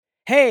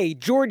Hey,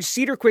 George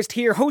Cedarquist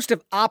here, host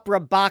of Opera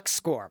Box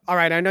Score. All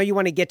right, I know you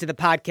want to get to the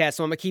podcast,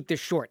 so I'm going to keep this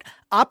short.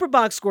 Opera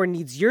Box Score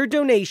needs your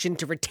donation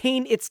to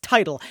retain its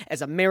title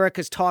as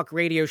America's talk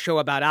radio show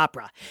about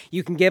opera.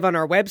 You can give on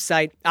our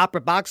website,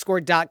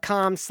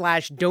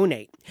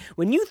 operaboxscore.com/donate.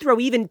 When you throw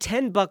even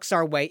 $10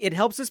 our way, it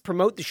helps us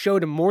promote the show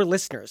to more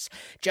listeners.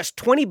 Just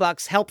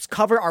 $20 helps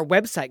cover our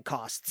website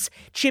costs.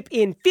 Chip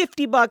in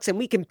 $50 and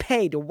we can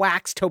pay to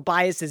wax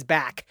Tobias's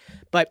back.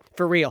 But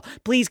for real,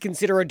 please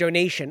consider a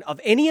donation of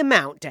any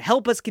amount to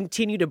help us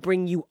continue to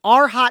bring you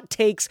our hot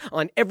takes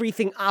on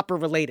everything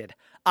opera-related.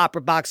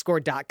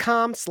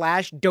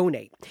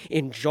 operaboxscore.com/donate.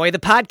 Enjoy the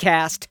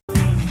podcast.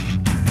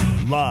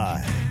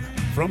 Live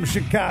from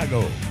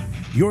Chicago,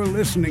 you're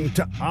listening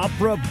to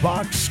Opera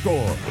Box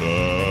Score.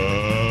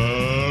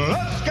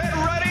 Let's get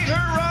ready to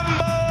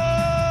rumble!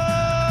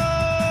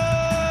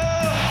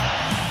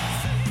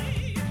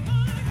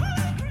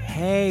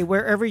 Hey,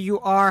 wherever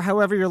you are,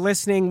 however you're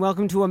listening,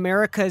 welcome to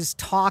America's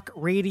talk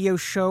radio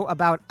show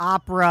about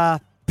opera,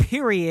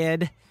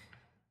 period.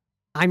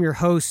 I'm your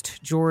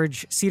host,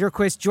 George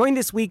Cedarquist, joined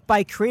this week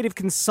by creative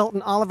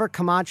consultant Oliver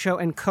Camacho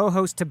and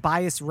co-host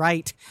Tobias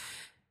Wright.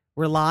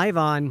 We're live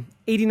on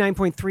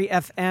 89.3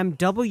 FM,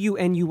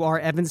 WNUR,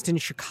 Evanston,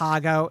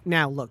 Chicago.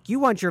 Now, look, you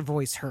want your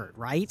voice heard,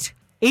 right?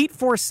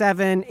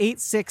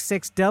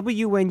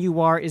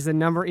 847-866-WNUR is the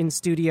number in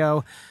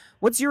studio.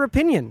 What's your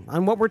opinion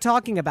on what we're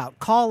talking about?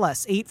 Call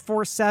us,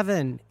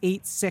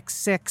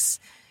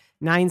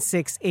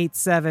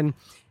 847-866-9687.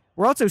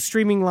 We're also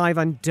streaming live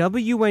on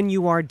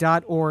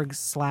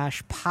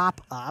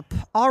WNUR.org/pop-up.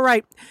 All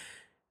right.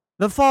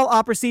 The fall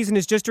opera season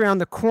is just around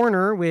the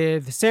corner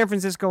with San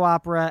Francisco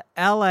Opera,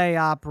 LA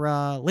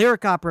Opera,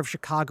 Lyric Opera of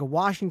Chicago,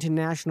 Washington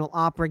National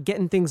Opera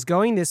getting things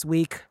going this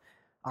week.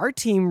 Our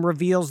team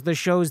reveals the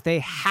shows they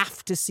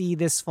have to see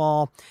this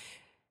fall,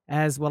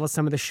 as well as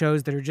some of the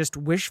shows that are just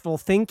wishful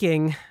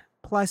thinking.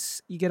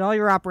 Plus, you get all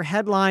your opera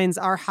headlines,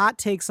 our hot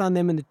takes on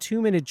them in the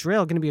 2-minute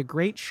drill. Going to be a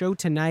great show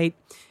tonight.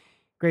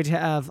 Great to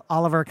have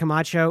Oliver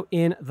Camacho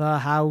in the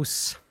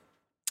house.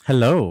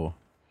 Hello.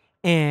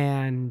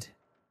 And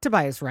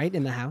Tobias Wright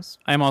in the house.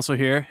 I'm also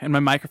here, and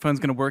my microphone's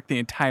going to work the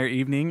entire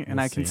evening,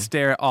 and I can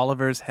stare at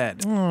Oliver's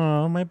head.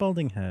 Oh, my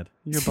balding head.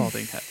 Your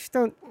balding head.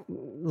 Don't.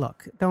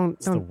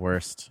 It's the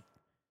worst.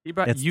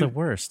 It's the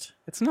worst.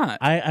 It's not.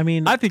 I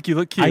mean, I think you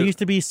look cute. I used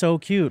to be so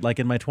cute, like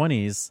in my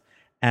 20s,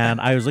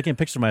 and I was looking at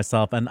pictures of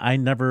myself, and I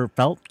never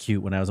felt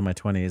cute when I was in my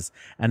 20s.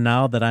 And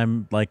now that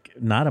I'm like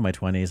not in my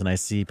 20s, and I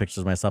see pictures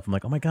of myself, I'm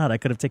like, oh my God, I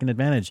could have taken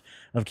advantage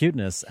of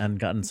cuteness and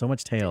gotten so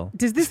much tail.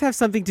 Does this have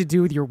something to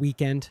do with your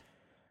weekend?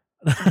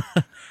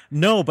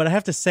 No, but I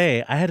have to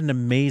say, I had an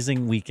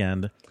amazing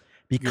weekend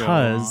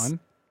because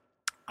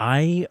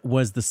I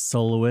was the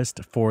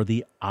soloist for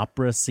the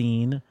opera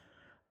scene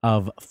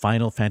of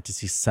Final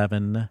Fantasy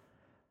VII,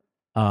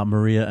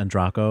 Maria and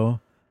Draco.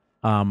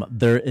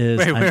 There is.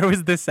 Wait, where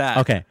was this at?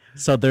 Okay,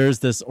 so there's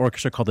this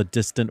orchestra called the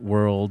Distant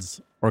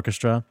Worlds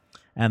Orchestra,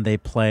 and they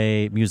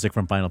play music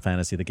from Final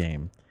Fantasy, the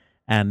game.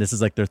 And this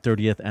is like their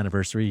 30th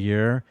anniversary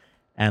year,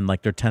 and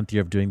like their 10th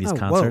year of doing these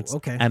concerts. Whoa,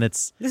 okay. And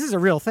this is a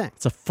real thing.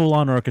 It's a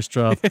full-on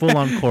orchestra,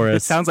 full-on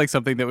chorus. It sounds like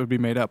something that would be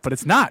made up, but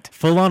it's not.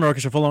 Full-on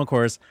orchestra, full-on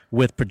chorus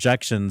with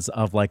projections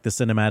of like the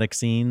cinematic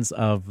scenes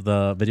of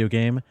the video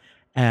game.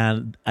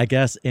 And I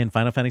guess in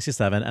Final Fantasy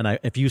VII, and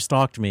if you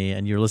stalked me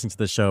and you're listening to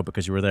this show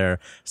because you were there,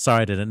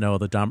 sorry I didn't know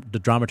the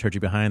dramaturgy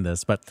behind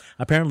this, but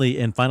apparently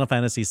in Final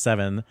Fantasy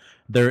VII,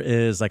 there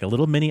is like a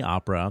little mini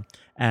opera,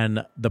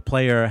 and the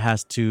player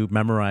has to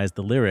memorize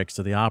the lyrics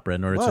to the opera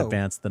in order to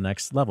advance the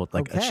next level,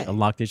 like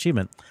unlock the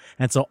achievement.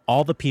 And so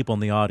all the people in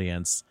the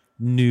audience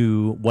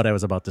knew what I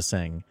was about to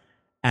sing.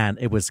 And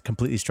it was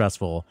completely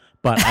stressful,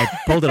 but I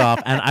pulled it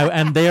off,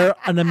 and they're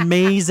an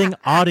amazing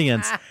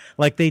audience.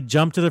 Like, they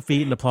jump to their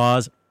feet and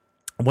applause.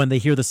 When they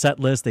hear the set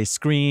list, they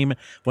scream.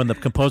 When the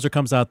composer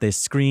comes out, they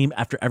scream.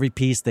 After every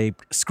piece, they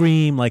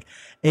scream. Like,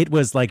 it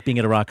was like being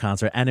at a rock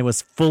concert, and it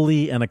was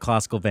fully in a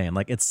classical vein.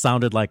 Like, it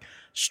sounded like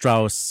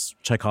Strauss,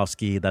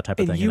 Tchaikovsky, that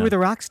type of thing. And you were the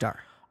rock star.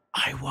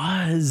 I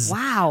was.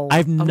 Wow.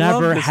 I've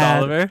never had.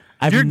 Oliver.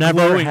 I've You're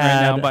never glowing had.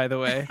 right now, by the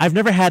way. I've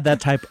never had that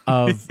type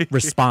of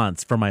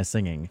response for my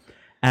singing.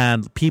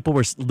 And people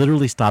were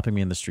literally stopping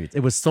me in the streets.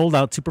 It was sold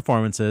out 2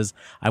 performances.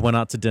 I went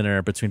out to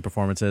dinner between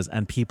performances,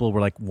 and people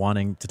were like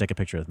wanting to take a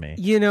picture with me.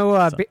 You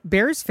know,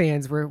 Bears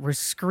fans were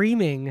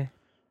screaming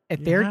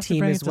at their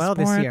team as well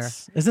this year.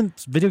 Isn't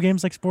video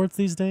games like sports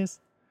these days?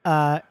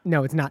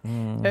 No, it's not.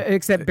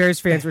 Except Bears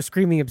fans were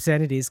screaming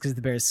obscenities because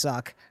the Bears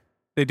suck.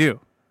 They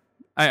do.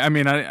 I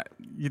mean,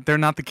 they're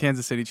not the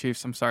Kansas City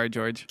Chiefs. I'm sorry,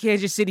 George.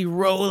 Kansas City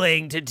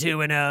rolling to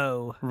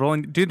 2-0.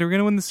 Rolling, dude. They're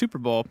gonna win the Super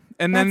Bowl,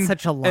 and That's then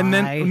such a lie. And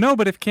then no,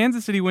 but if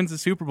Kansas City wins the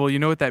Super Bowl, you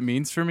know what that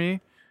means for me?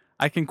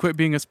 I can quit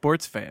being a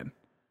sports fan,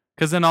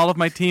 because then all of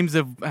my teams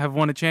have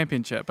won a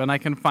championship, and I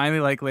can finally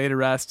like lay to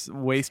rest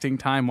wasting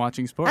time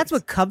watching sports. That's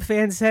what Cub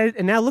fans said,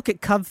 and now look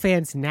at Cub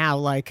fans now.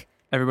 Like,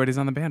 everybody's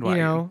on the bandwagon.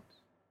 You know,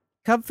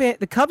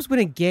 the Cubs win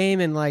a game,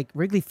 and like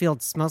Wrigley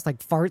Field smells like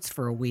farts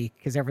for a week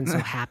because everyone's so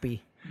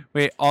happy.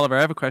 Wait, Oliver,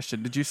 I have a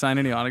question. Did you sign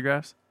any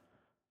autographs?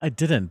 I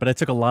didn't, but I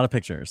took a lot of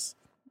pictures.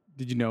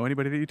 Did you know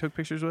anybody that you took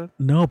pictures with?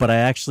 No, but I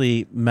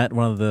actually met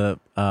one of the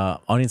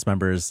audience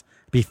members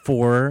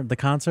before the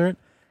concert,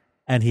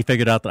 and he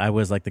figured out that I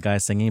was like the guy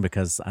singing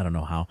because I don't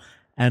know how.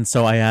 And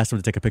so I asked him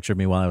to take a picture of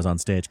me while I was on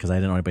stage because I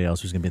didn't know anybody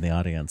else who was going to be in the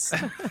audience.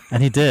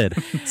 And he did.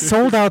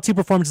 Sold out 2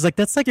 performances. Like,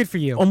 that's like Good for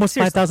you. almost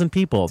Seriously. 5,000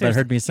 people that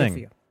heard me Good for sing.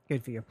 you.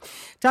 Good for you.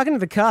 Talking to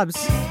the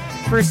Cubs,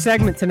 first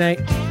segment tonight,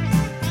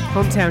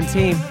 hometown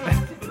team.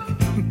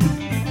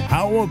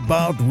 How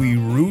about we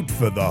root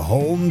for the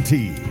home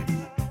team?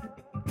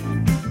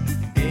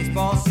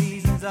 Baseball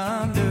season's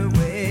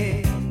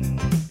underway.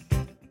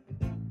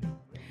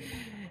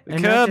 The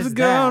And not Cubs just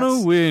gonna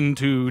that, win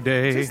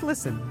today. Just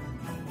listen.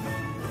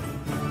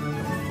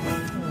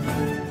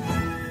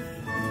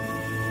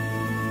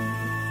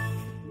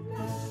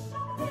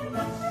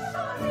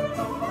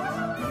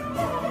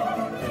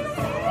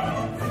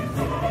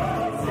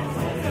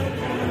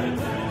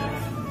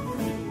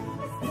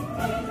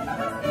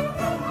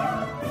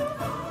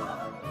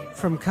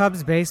 From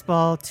Cubs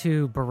baseball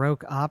to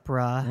Baroque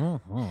opera.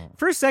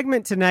 First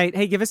segment tonight.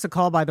 Hey, give us a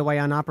call, by the way,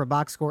 on Opera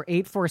Box Score,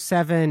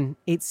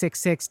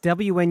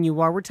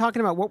 847-866-WNUR. We're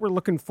talking about what we're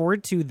looking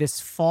forward to this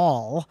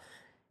fall.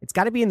 It's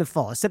got to be in the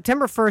fall.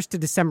 September 1st to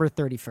December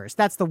 31st.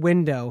 That's the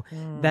window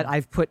that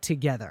I've put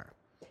together.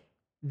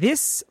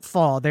 This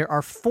fall, there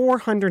are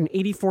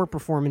 484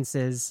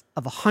 performances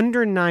of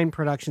 109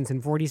 productions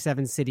in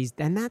 47 cities,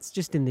 and that's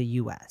just in the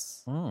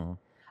U.S.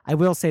 I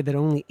will say that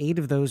only 8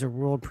 of those are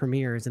world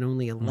premieres and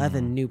only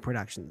 11 new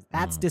productions.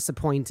 That's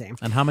disappointing.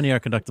 And how many are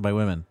conducted by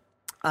women?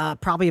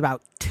 Probably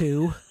about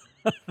 2.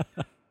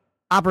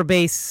 Opera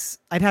bass,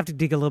 I'd have to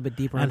dig a little bit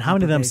deeper. And on how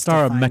many of opera them bass to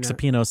star a find out.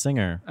 Mexipino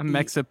singer? A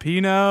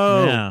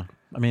Mexipino. Yeah.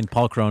 I mean,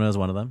 Paul Corona is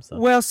one of them. So.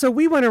 Well, so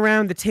we went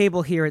around the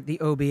table here at the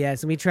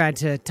OBS and we tried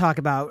to talk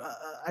about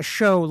a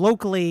show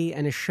locally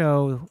and a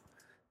show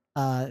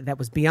that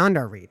was beyond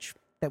our reach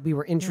that we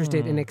were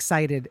interested and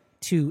excited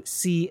to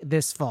see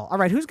this fall. All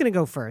right, who's going to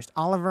go first,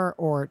 Oliver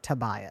or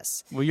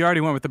Tobias? Well, you already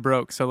went with the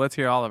Baroque, so let's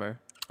hear Oliver.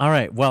 All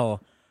right.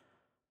 Well,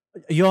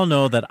 you all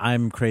know that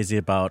I'm crazy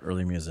about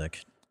early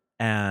music.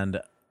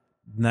 And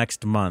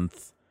next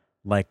month,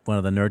 like one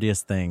of the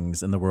nerdiest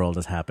things in the world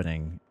is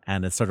happening.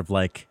 And it's sort of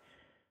like,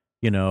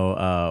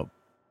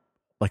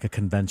 like a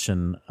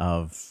convention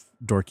of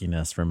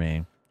dorkiness for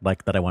me,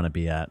 like that I want to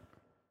be at.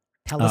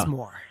 Tell us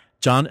more.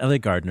 John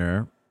Elliott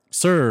Gardner,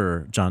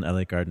 Sir John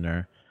Elliott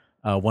Gardner,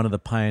 one of the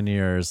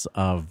pioneers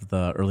of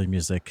the early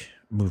music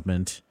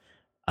movement,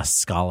 a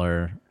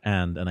scholar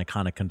and an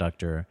iconic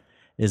conductor,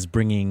 is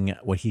bringing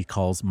what he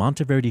calls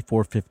Monteverdi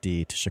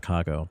 450 to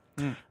Chicago.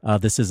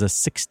 This is a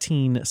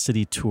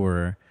 16-city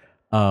tour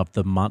of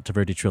the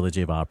Monteverdi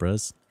trilogy of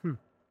operas.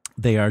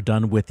 They are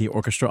done with the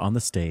orchestra on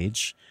the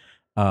stage.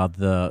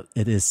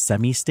 It is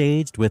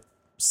semi-staged with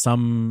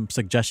some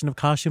suggestion of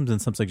costumes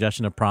and some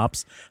suggestion of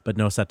props, but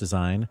no set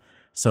design.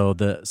 So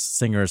the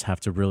singers have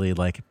to really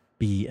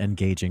be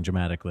engaging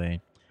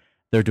dramatically.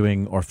 They're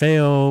doing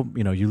Orfeo,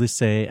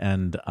 Ulysses,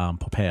 and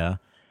Popea.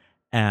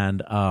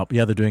 And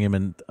they're doing them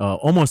in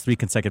almost 3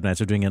 consecutive nights.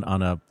 They're doing it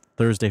on a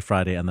Thursday,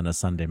 Friday, and then a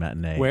Sunday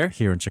matinee. Where?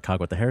 Here in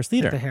Chicago at the Harris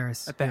Theater. At the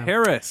Harris. At the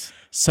Harris.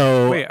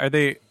 So Wait, are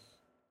they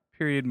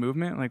period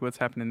movement? Like, what's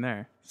happening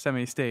there?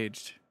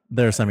 Semi-staged.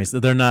 they're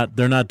They're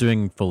not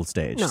doing full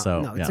stage. No,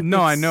 so no, yeah. it's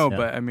No, I know, yeah.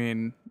 but I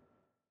mean,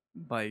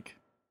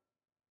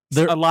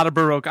 They're- a lot of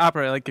Baroque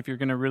opera. Like, if you're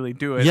gonna really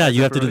do it, Yeah, as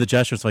you a have to do the Baroque-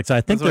 gestures. So I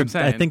think That's what I'm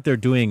I saying. think they're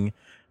doing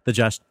the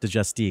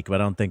gestique, but I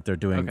don't think they're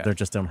doing. Okay. They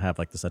just don't have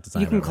the set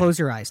design. You can or- close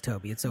your eyes,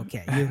 Toby. It's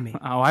okay. You and me.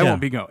 Oh, I Yeah.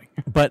 won't be going.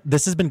 But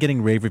this has been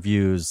getting rave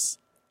reviews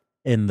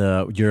in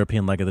the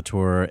European leg of the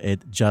tour.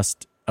 It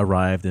just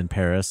arrived in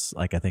Paris.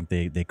 I think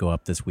they go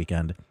up this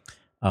weekend.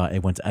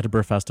 It went to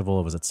Edinburgh Festival.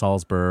 It was at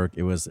Salzburg.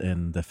 It was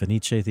in the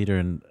Fenice Theatre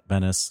in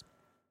Venice.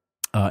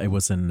 It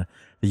was in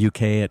the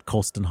UK at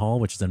Colston Hall,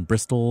 which is in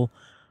Bristol.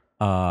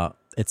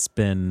 It's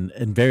been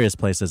in various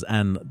places,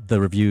 and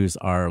the reviews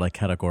are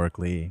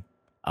categorically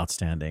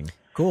outstanding.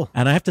 Cool.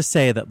 And I have to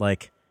say that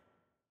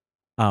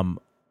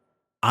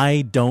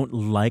I don't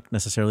like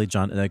necessarily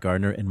John Elliott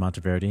Gardner in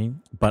Monteverdi,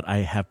 but I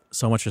have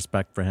so much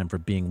respect for him for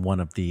being one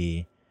of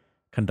the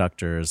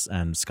conductors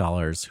and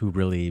scholars who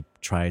really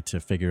tried to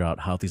figure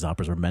out how these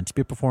operas were meant to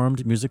be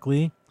performed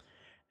musically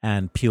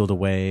and peeled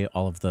away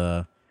all of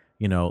the,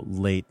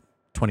 late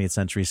 20th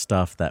century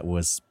stuff that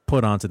was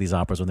put onto these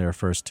operas when they were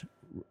first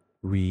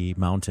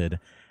remounted.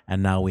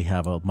 And now we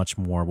have a much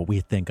more what we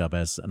think of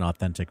as an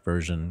authentic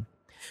version.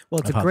 Well,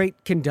 it's of a how-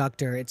 great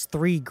conductor. It's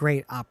 3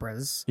 great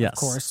operas, Yes. of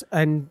course.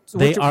 And so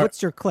They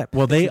what's your clip?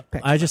 Well, that you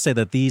picked? I just say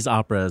that these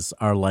operas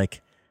are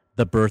like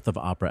the birth of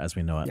opera as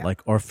we know it. Yeah.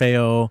 Like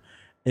Orfeo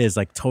is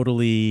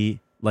totally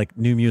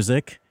new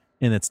music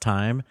in its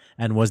time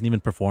and wasn't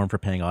even performed for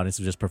paying audiences.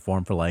 It was just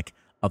performed for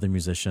other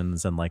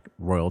musicians and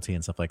royalty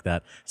and stuff like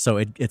that. So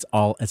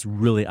it's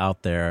really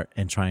out there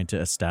and trying to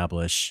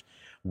establish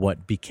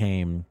what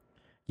became,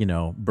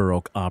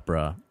 Baroque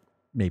opera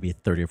maybe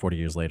 30 or 40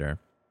 years later.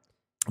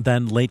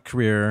 Then late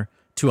career,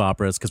 2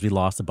 operas because we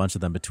lost a bunch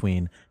of them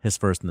between his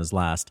first and his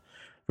last.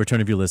 Return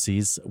of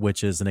Ulysses,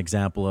 which is an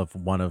example of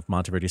one of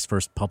Monteverdi's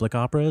first public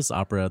opera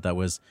that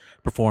was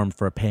performed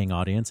for a paying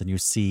audience. And you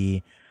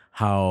see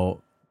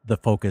how the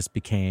focus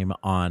became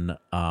on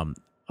a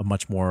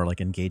much more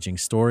like engaging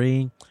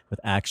story with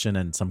action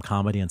and some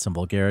comedy and some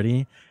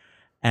vulgarity.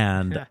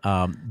 And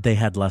they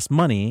had less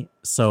money,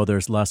 so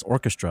there's less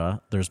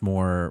orchestra. There's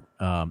more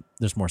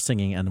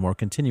singing and more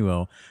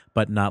continuo,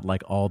 but not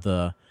like all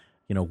the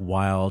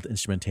wild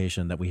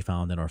instrumentation that we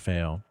found in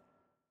Orfeo.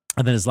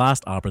 And then his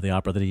last opera, the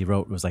opera that he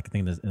wrote was like I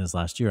think in his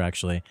last year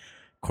actually,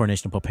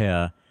 Coronation of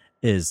Poppaea,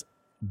 is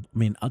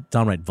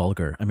downright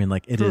vulgar. I mean,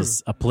 like it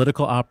is a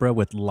political opera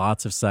with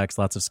lots of sex,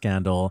 lots of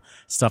scandal,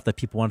 stuff that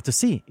people wanted to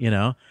see,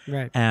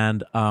 Right.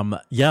 And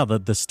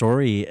the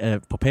story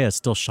Poppaea is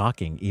still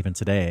shocking even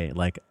today.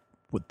 Like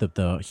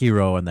the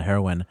hero and the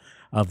heroine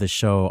of the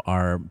show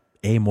are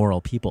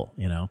amoral people,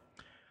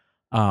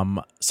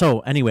 So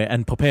anyway,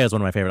 and Poppaea is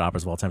one of my favorite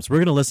operas of all time. So we're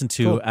going to listen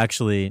to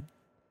actually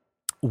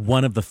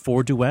one of the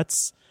 4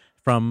 duets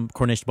from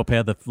Coronation of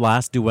Poppaea. The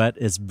last duet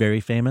is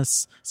very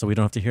famous, so we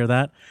don't have to hear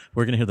that.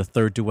 We're going to hear the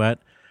 3rd duet.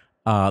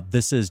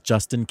 This is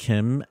Justin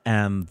Kim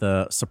and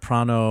the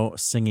soprano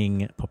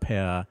singing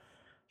Poppaea.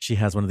 She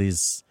has one of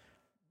these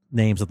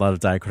names with a lot of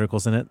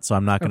diacriticals in it, so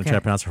I'm not going to try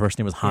to pronounce her first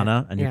name was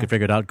Hannah, and you can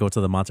figure it out. Go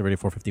to the Monteverdi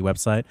 450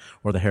 website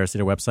or the Harris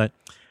Theater website.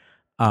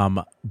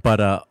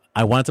 But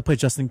I wanted to play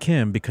Justin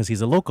Kim because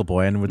he's a local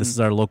boy, and this is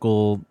our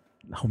local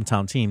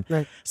hometown team.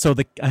 Right. So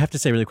I have to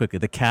say really quickly,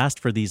 the cast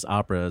for these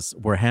operas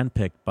were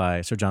handpicked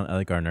by Sir John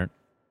Eliot Gardner,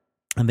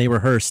 and they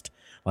rehearsed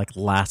like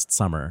last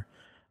summer.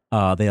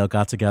 They all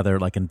got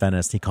together like in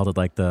Venice. He called it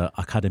like the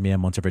Accademia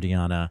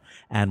Monteverdiana,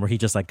 and where he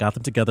just like got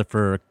them together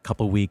for a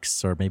couple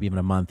weeks or maybe even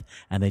a month,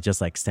 and they just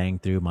like sang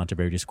through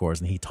Monteverdi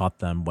scores, and he taught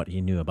them what he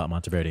knew about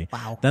Monteverdi.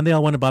 Wow. Then they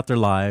all went about their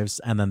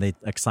lives, and then they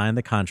like signed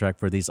the contract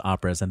for these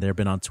operas, and they've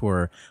been on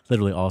tour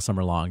literally all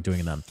summer long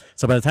doing them.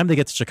 So by the time they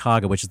get to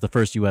Chicago, which is the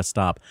first U.S.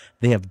 stop,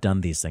 they have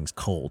done these things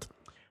cold.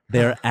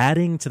 They're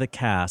adding to the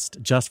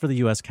cast, just for the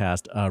U.S.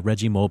 cast,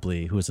 Reggie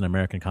Mobley, who is an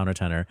American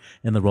countertenor,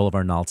 in the role of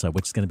Arnalta,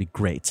 which is going to be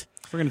great.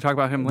 We're going to talk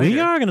about him later. We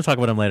are going to talk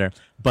about him later.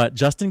 But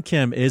Justin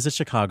Kim is a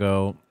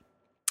Chicago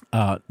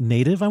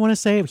native, I want to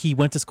say. He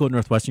went to school at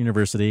Northwestern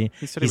University.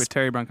 He studied with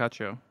Terry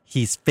Brancaccio.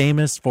 He's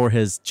famous for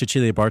his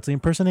Cecilia Bartley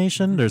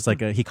impersonation. There's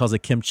like he calls it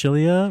Kim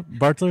Chilia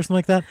Bartley or something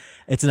like that.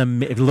 It's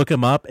if you look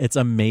him up, it's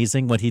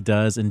amazing what he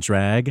does in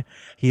drag.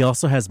 He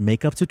also has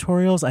makeup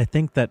tutorials. I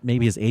think that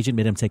maybe his agent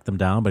made him take them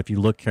down, but if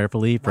you look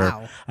carefully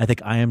I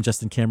think I Am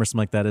Justin Kim or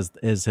something like that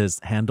is his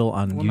handle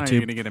on YouTube. Now you're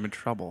going to get him in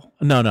trouble.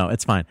 No,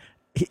 it's fine.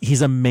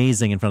 He's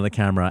amazing in front of the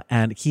camera,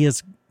 and he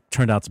has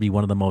turned out to be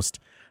one of the most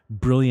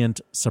brilliant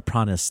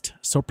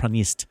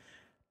sopranist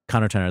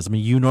countertenors. I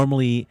mean, you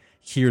normally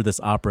hear this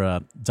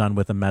opera done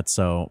with a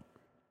mezzo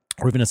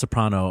or even a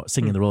soprano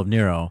singing the role of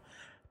Nero,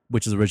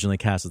 which is originally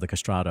cast as the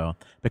castrato,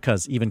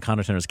 because even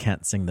countertenors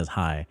can't sing this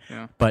high.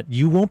 Yeah. But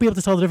you won't be able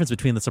to tell the difference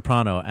between the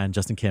soprano and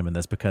Justin Kim in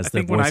this because I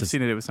think when I've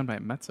seen it, it was sung by a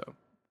mezzo.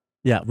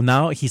 Yeah, well,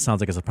 now he sounds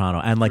like a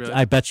soprano, and like really?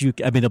 I bet you,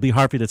 I mean, it'll be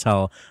hard for you to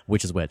tell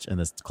which is which in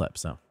this clip.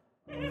 So.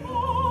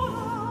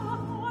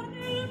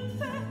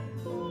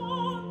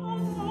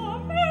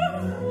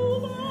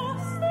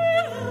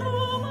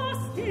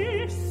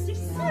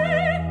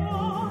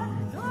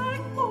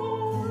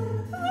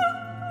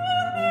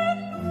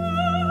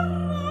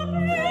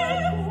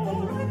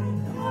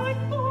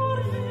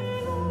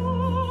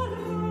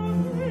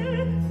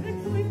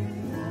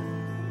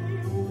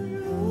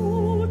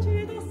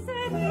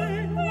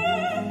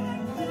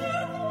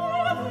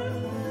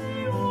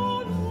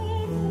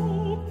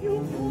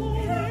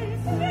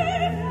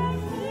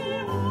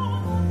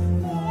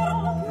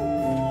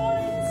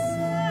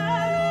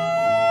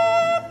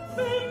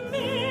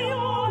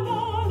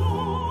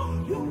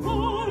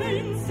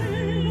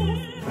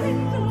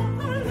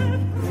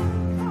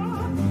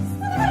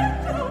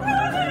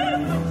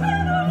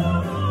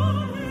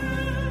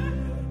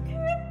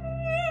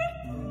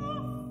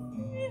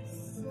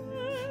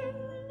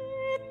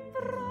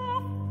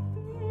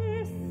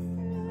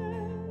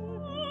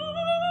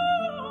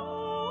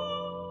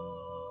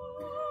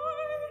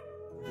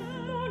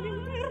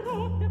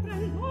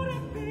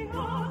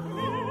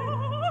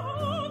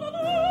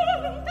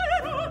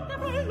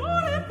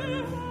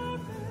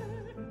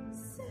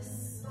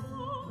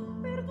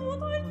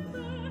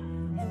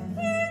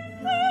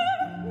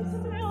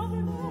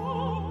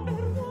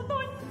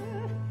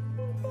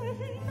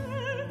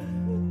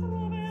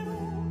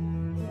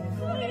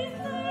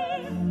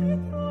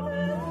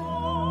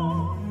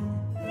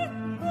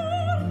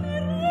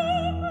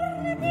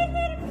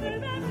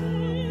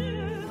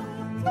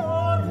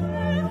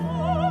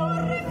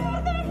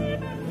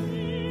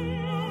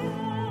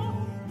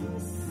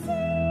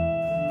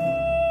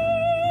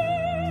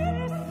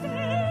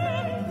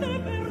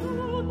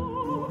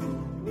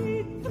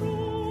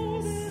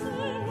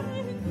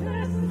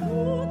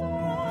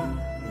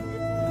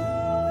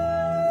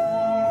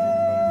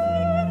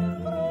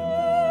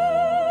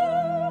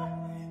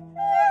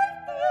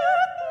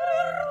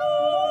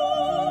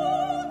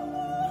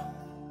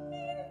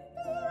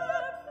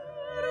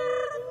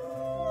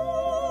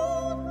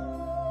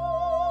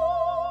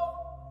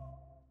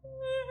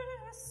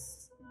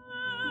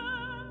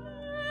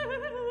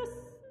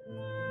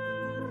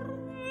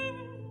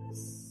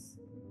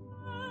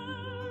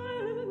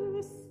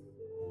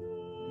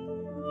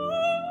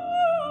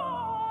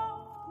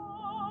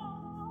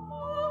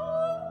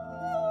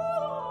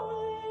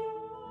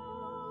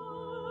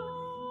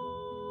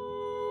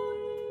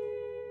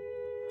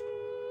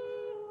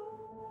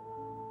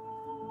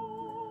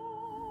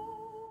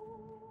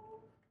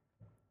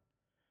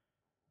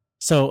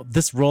 So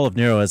this role of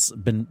Nero has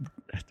been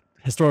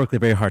historically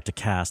very hard to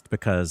cast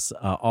because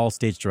all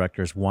stage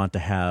directors want to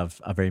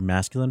have a very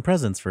masculine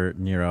presence for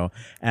Nero.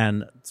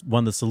 And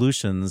one of the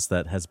solutions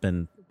that has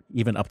been,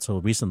 even up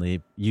till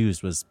recently,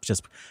 used was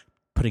just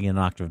putting it an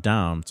octave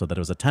down so that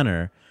it was a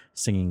tenor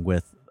singing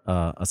with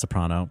a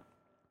soprano.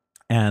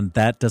 And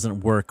that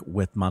doesn't work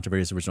with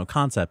Monteverdi's original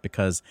concept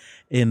because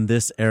in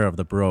this era of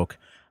the Baroque,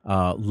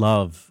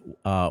 love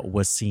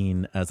was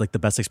seen as like the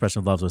best expression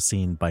of love was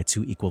seen by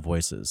two equal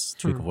voices,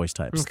 two equal voice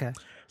types. Okay.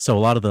 So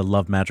a lot of the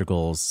love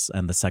madrigals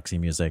and the sexy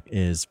music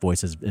is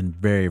voices in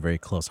very, very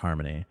close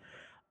harmony.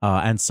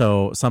 And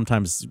so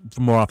sometimes,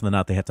 more often than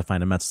not, they have to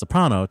find a mezzo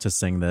soprano to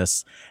sing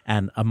this,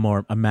 and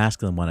a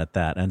masculine one at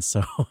that. And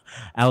so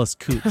Alice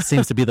Coote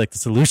seems to be like the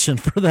solution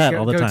for that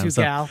all the time.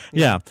 Go-to gal.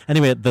 Yeah.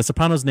 Anyway, the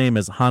soprano's name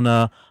is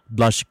Hanna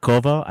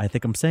Blaszczykova. I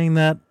think I'm saying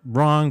that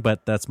wrong,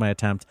 but that's my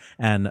attempt.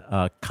 And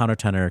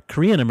countertenor,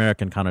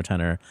 Korean-American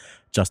countertenor,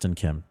 Justin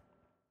Kim.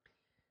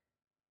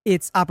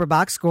 It's Opera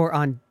Box Score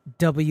on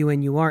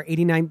WNUR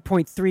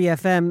 89.3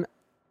 FM.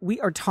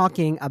 We are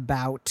talking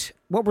about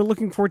what we're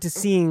looking forward to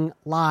seeing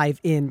live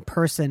in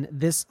person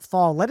this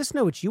fall. Let us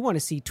know what you want to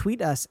see.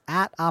 Tweet us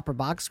at Opera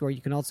Box Score.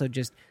 You can also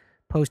just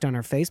post on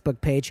our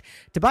Facebook page.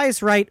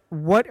 Tobias Wright,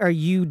 what are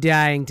you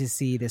dying to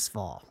see this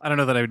fall? I don't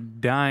know that I'm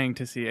dying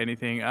to see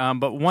anything,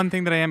 but one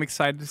thing that I am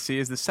excited to see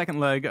is the second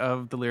leg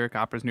of the Lyric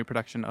Opera's new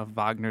production of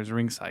Wagner's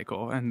Ring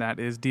Cycle, and that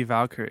is Die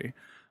Valkyrie.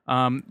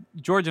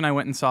 George and I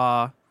went and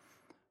saw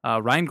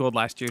Rheingold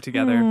last year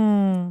together.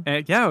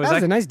 And That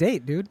was a nice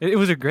date, dude. It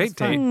was a great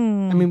date. I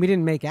mean, we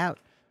didn't make out,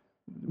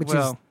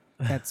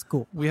 that's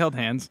cool. We held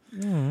hands.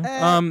 You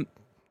Don't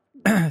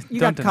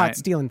got deny caught it.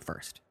 stealing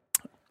first.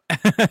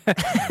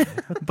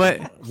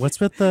 But What's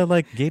with the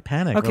like gay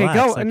panic? Okay,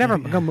 Relax. go. Never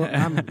go.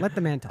 Let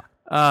the man talk.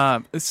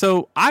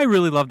 so I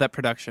really loved that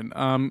production.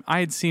 I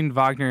had seen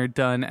Wagner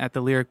done at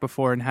the Lyric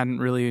before and hadn't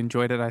really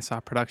enjoyed it. I saw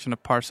a production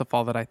of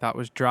Parsifal that I thought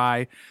was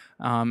dry,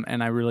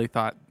 and I really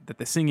thought that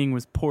the singing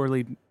was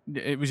poorly.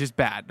 It was just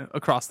bad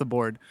across the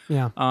board.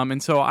 Yeah.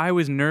 And so I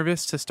was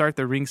nervous to start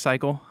the Ring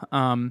Cycle.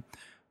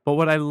 But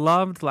what I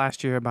loved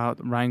last year about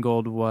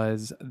Rheingold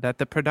was that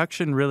the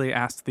production really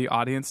asked the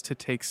audience to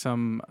take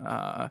some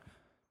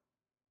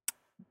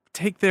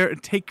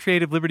take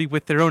creative liberty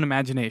with their own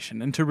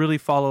imagination and to really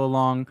follow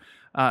along,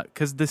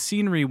 because the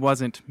scenery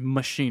wasn't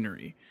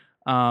machinery,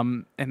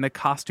 and the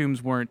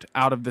costumes weren't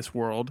out of this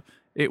world.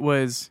 It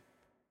was,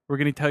 we're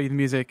going to tell you the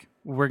music,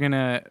 we're going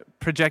to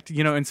project,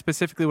 and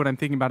specifically what I'm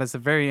thinking about is the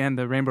very end,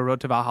 the Rainbow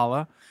Road to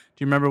Valhalla.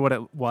 Do you remember what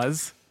it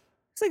was?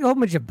 It's like a whole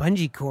bunch of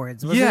bungee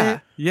cords, wasn't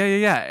it?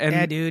 Yeah. And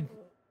Yeah, dude.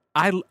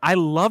 I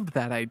loved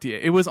that idea.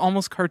 It was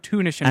almost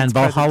cartoonish. And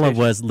Valhalla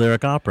was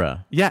lyric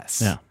opera.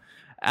 Yes.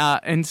 Yeah.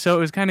 And so it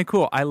was kind of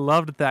cool. I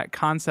loved that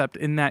concept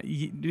in that,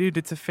 dude,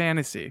 it's a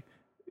fantasy.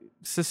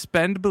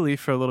 Suspend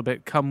belief for a little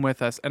bit, come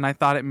with us. And I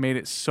thought it made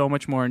it so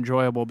much more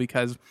enjoyable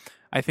because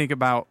I think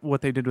about what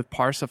they did with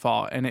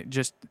Parsifal, and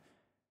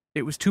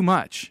it was too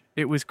much.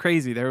 It was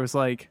crazy. There was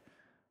like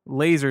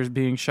lasers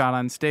being shot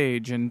on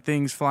stage and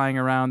things flying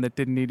around that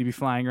didn't need to be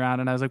flying around.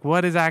 And I was like,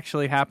 what is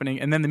actually happening?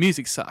 And then the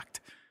music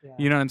sucked. Yeah.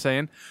 You know what I'm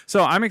saying?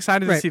 So I'm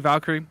excited to see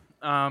Valkyrie.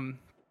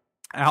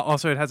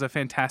 Also, it has a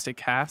fantastic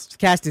cast.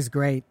 Cast is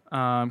great.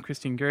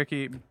 Christine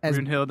Goerke,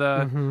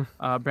 Brunhilde,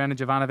 Brandon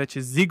Jovanovic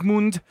is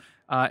Siegmund,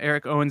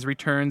 Eric Owens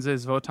returns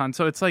as Wotan.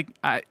 So it's like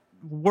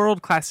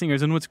world-class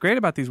singers. And what's great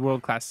about these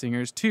world-class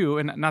singers, too,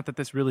 and not that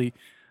this really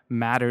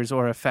matters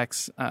or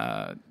affects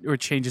or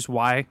changes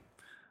why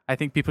I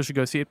think people should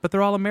go see it, but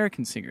they're all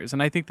American singers.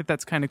 And I think that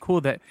that's kind of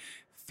cool that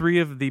three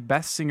of the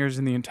best singers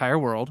in the entire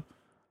world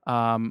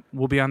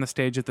will be on the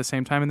stage at the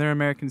same time, and they're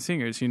American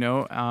singers,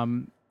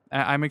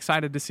 I'm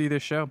excited to see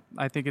this show.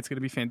 I think it's going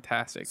to be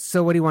fantastic.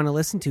 So what do you want to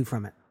listen to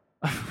from it?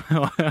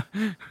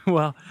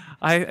 Well,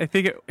 I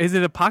think is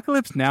it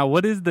Apocalypse Now?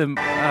 What is the?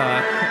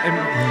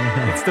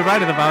 It's the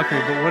Ride of the Valkyrie,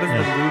 but what is the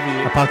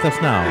movie?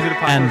 Apocalypse Now. Is it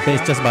Apocalypse and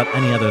based Now? just about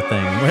any other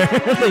thing where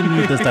they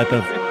need this type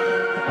of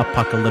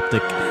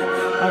apocalyptic.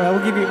 All right,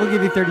 we'll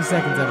give you 30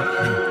 seconds of it.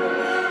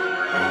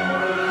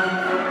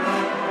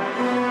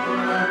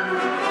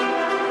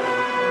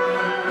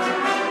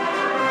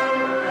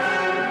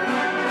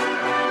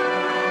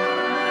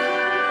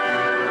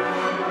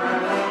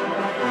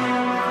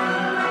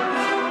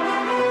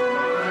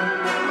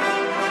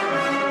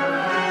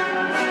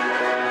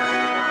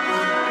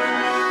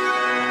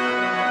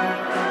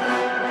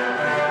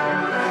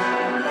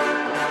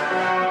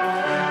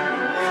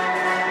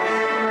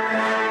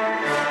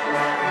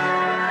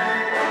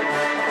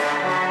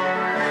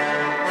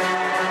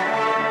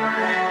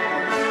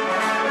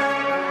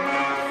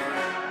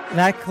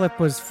 That clip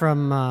was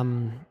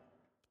from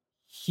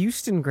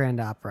Houston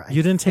Grand Opera.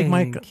 You didn't take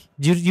my.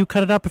 You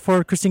cut it out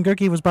before Christine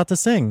Goerke was about to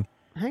sing.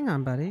 Hang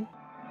on, buddy.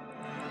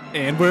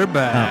 And we're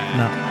back.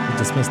 No, you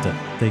dismissed it.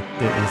 They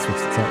switched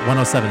it. So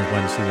 107 is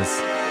when she was.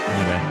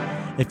 Anyway,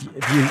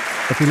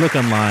 if you look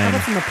online, How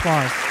about some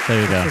applause?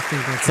 there you for go. Christine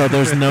Goerke? So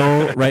there's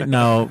no right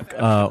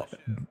now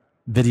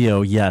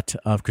video yet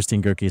of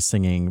Christine Goerke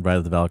singing Ride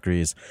of the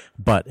Valkyries.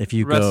 But if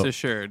you Rest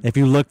assured. if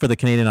you look for the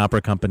Canadian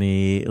Opera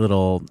Company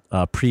little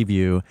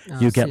preview,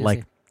 you get Susie.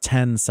 like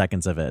 10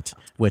 seconds of it,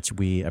 which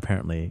we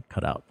apparently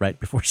cut out right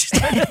before she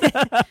started.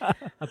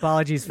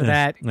 Apologies for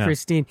that, Yeah.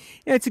 Christine.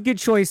 Yeah, it's a good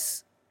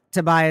choice,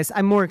 Tobias.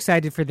 I'm more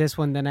excited for this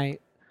one than I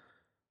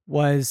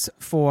was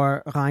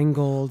for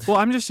Rheingold. Well,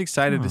 I'm just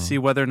excited to see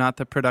whether or not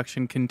the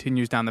production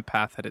continues down the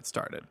path that it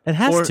started. It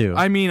has Or, to.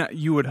 I mean,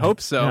 you would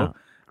hope so. Yeah.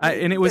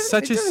 And it was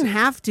such it a doesn't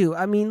have to.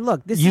 I mean,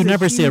 look, this You is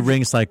never see a huge-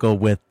 ring cycle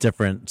with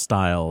different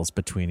styles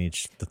between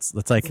each. That's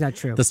like It's not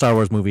true. the Star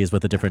Wars movies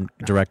with a different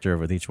director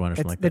with each one or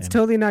something like that. That's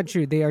totally not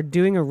true. They are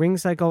doing a ring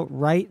cycle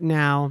right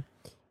now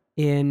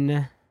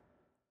in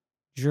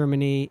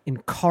Germany, in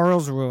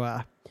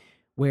Karlsruhe,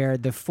 where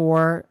the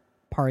 4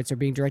 parts are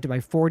being directed by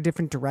 4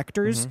 different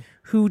directors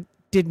who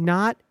did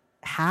not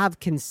have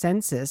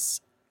consensus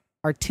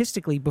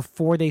artistically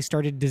before they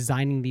started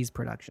designing these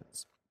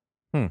productions.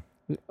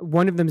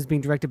 One of them is being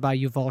directed by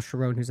Yuval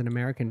Sharon, who's an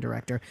American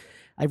director.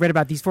 I read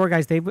about these 4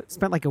 guys. They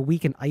spent like a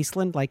week in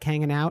Iceland, like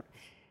hanging out.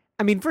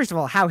 I mean, first of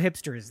all, how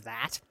hipster is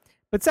that?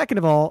 But second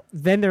of all,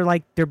 then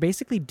they're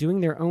basically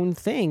doing their own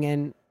thing.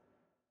 And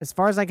as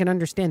far as I can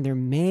understand, there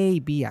may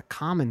be a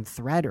common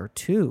thread or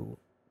two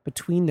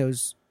between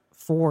those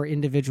 4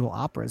 individual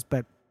operas.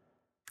 But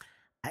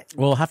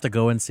We'll have to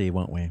go and see,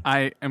 won't we?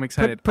 I am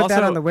excited. put also,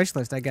 that on the wish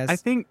list, I guess. I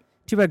think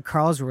Too bad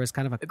Karlsruhe is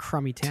kind of a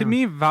crummy town. to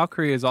me,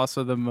 Valkyrie is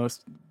also the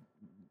most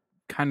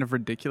kind of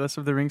ridiculous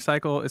of the ring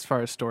cycle as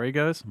far as story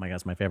goes. Oh my God,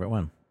 it's my favorite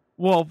one.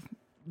 Well,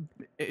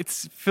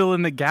 it's fill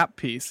in the gap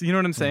piece. You know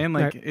what I'm saying?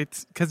 Like Right.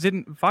 it's because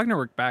didn't Wagner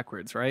work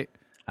backwards, right?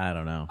 I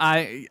don't know.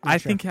 I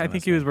think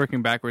he was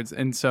working backwards,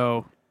 and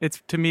so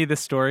it's to me the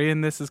story in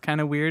this is kind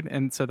of weird,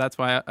 and so that's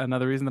why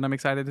another reason that I'm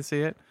excited to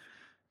see it,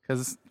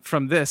 because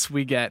from this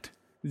we get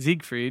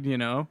Siegfried. You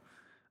know,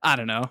 I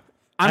don't know.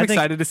 I'm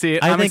excited to see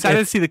it. I'm excited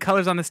to see the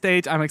colors on the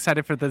stage. I'm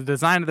excited for the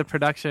design of the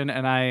production,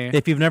 and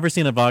If you've never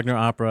seen a Wagner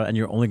opera and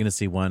you're only going to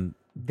see one,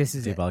 This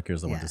is the it. Valkyrie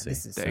is the one Yeah, to see.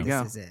 This is, There you this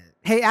go. is it.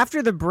 Hey,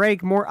 after the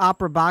break, more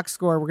opera box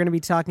score. We're going to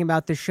be talking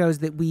about the shows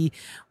that we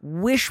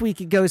wish we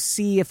could go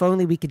see if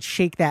only we could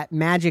shake that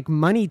magic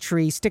money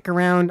tree. Stick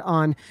around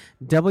on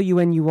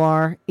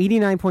WNUR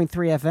 89.3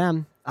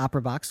 FM,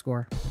 Opera Box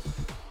Score.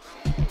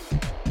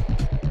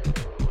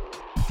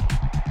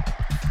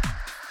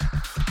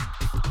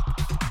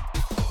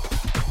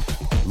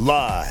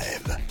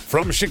 Live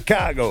from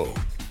Chicago,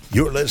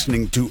 you're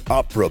listening to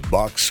Opera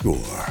Box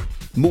Score.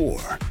 More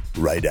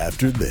right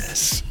after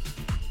this.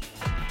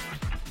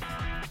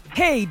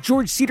 Hey,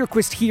 George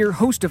Cedarquist here,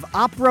 host of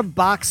Opera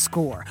Box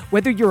Score.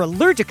 Whether you're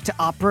allergic to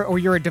opera or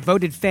you're a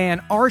devoted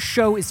fan, our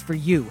show is for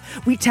you.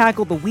 We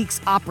tackle the week's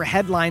opera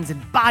headlines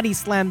and body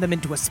slam them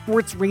into a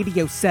sports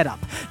radio setup.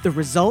 The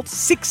result,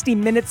 60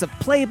 minutes of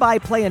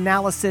play-by-play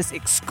analysis,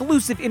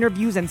 exclusive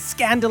interviews, and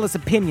scandalous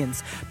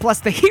opinions, plus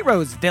the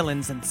heroes,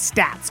 villains, and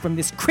stats from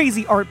this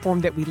crazy art form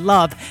that we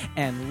love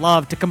and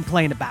love to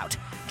complain about.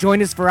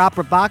 Join us for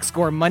Opera Box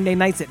Score Monday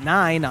nights at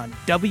 9 on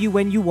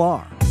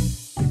WNUR.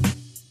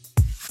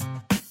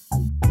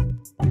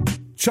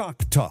 Chalk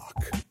Talk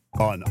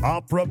on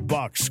Opera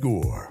Box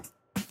Score.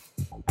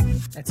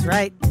 That's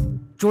right.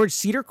 George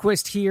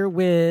Cedarquist here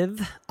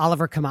with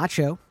Oliver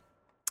Camacho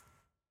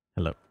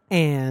Hello.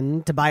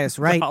 and Tobias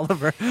Wright.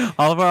 Oliver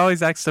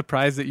always acts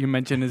surprised that you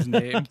mention his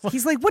name.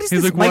 He's like, what does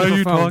He's this like, "Why are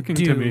you microphone talking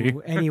do?" to me?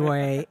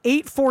 Anyway,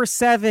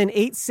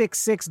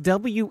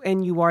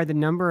 847-866-WNUR, the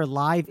number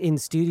live in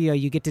studio.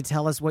 You get to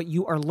tell us what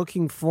you are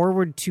looking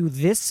forward to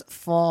this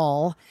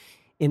fall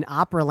in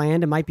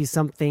Operaland. It might be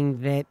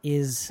something that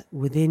is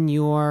within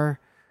your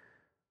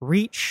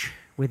reach,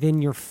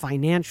 within your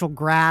financial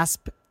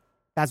grasp.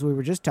 That's what we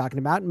were just talking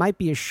about. It might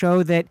be a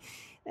show that,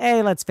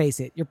 hey, let's face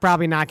it, you're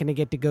probably not going to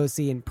get to go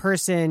see in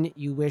person.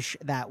 You wish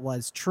that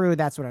was true.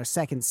 That's what our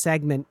second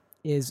segment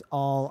is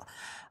all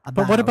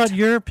about. But what about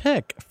your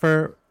pick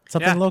for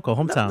something Yeah. local,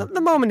 hometown?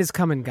 The moment is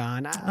come and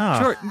gone.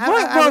 Sure.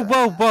 I-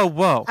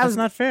 Whoa. That's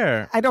not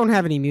fair. I don't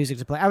have any music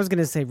to play. I was going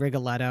to say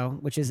Rigoletto,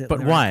 which is it.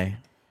 But why?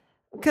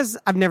 Because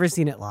I've never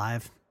seen it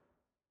live.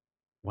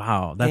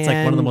 Wow, that's like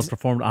one of the And- most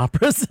performed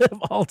operas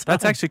of all time.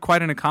 That's actually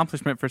quite an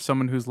accomplishment for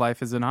someone whose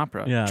life is an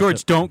opera. Yeah, George,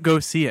 so- don't go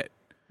see it.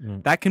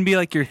 That can be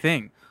like your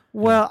thing.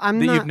 Well, I'm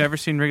That not. you've never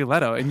seen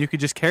Rigoletto, and you could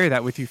just carry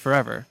that with you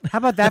forever. How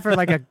about that for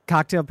like a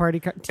cocktail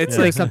party? It's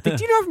like like- something.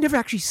 Do you know I've never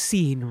actually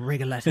seen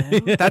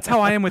Rigoletto? That's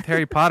how I am with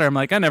Harry Potter. I'm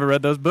like, I never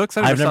read those books.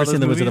 I've never saw seen those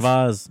The Wizard of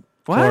movies. Oz.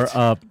 What?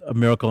 Or A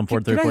Miracle on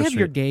Could 43rd I have Street.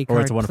 your gay or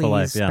card, It's a Wonderful please,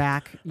 Life. Yeah.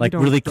 back? You Like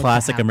don't really get to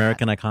classic have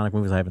American iconic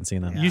movies. I haven't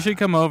seen them. You should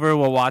come over.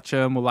 We'll watch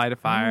them. We'll light a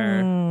fire.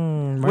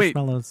 Wait.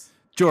 Marshmallows.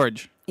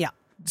 George. Yeah.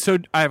 So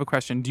I have a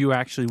question. Do you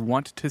actually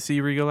want to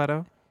see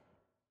Rigoletto?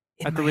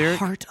 In At the my Lyric?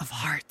 heart of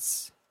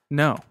hearts.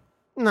 No.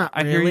 Not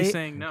I really. hear you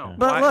saying no.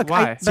 But why? look,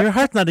 why? So your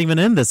heart's not even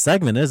in this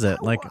segment, is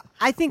it? Like,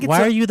 I think it's why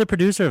a- are you the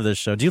producer of this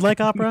show? Do you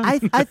like opera? I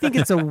think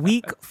it's a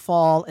weak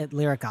fall at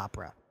Lyric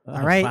Opera.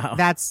 All right, wow.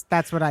 that's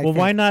what I. well, think.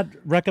 why not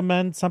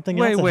recommend something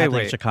else that's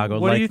happening in Chicago?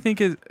 What like, do you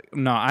think is?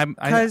 No, I'm.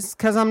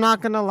 Because I'm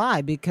not gonna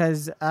lie.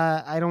 Because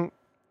I don't.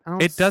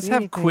 don't It does see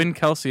have anything. Quinn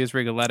Kelsey as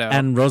Rigoletto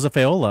And Rosa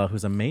Faola,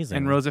 who's amazing.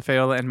 and Rosa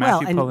Faola and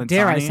Well, Matthew and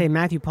dare I Polenzani. say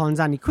Matthew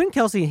Polenzani. Quinn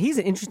Kelsey, he's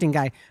an interesting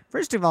guy.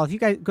 First of all, if you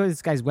guys go to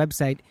this guy's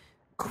website,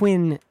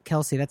 Quinn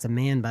Kelsey, that's a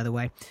man, by the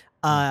way.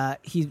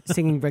 He's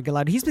singing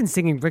Rigoletto. He's been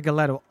singing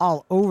Rigoletto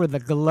all over the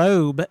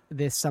globe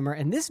this summer,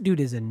 and this dude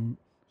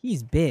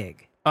he's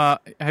big.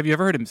 Have you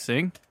ever heard him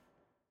sing?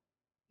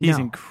 He's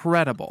No.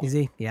 incredible. Is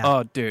he? Yeah.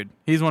 Oh, dude,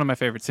 he's one of my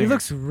favorite He singers.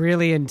 looks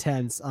really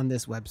intense on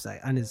this website.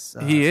 On his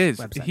He is.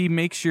 website.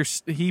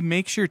 He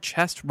makes your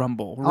chest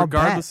rumble. I'll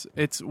Regardless,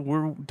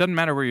 doesn't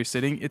matter where you're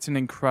sitting. It's an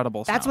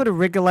incredible sound. That's what a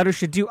Rigoletto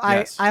should do.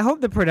 Yes. I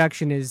hope the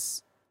production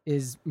is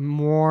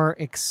more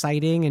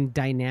exciting and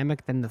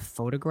dynamic than the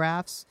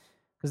photographs,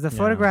 because the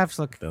photographs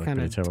look They look kind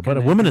pretty of. terrible. But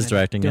a woman is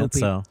directing it,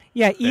 so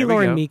yeah, There we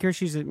Elor go. Meeker.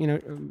 She's a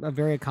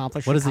very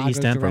accomplished. what does the Chicago E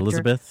stand for? director.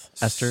 Elizabeth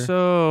Esther?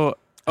 So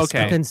I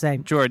okay, couldn't say.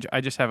 George, I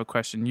just have a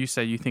question. You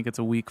said you think it's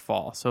a weak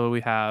fall. So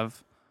we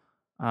have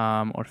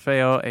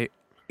Orfeo,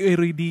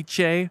 Eurydice,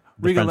 The French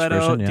Rigoletto,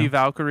 version, yeah. Die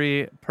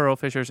Valkyrie, Pearl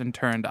Fishers, and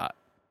Turandot.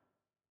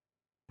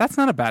 That's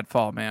not a bad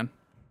fall, man.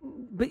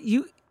 But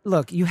you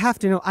have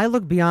to know. I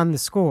look beyond the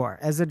score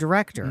as a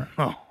director,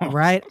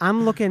 right?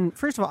 I'm looking.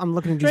 First of all, I'm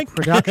looking at these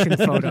production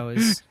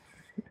photos.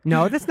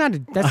 No, that's not a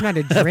drink.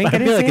 I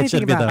didn't feel say like it anything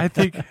should be, about. though. I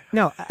think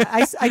No,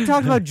 I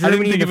talked about I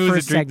Germany didn't think in the if it was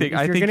first a drink segment. thing. If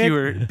I you're think gonna you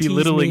were tease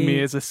belittling me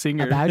as a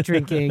singer. about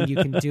drinking. You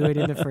can do it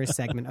in the first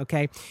segment.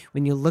 Okay,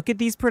 when you look at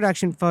these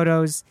production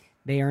photos,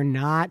 they are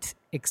not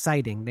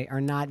exciting. They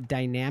are not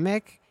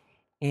dynamic,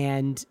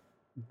 and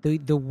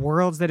the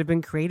worlds that have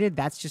been created.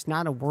 That's just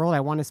not a world I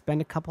want to spend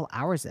a couple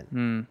hours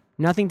in.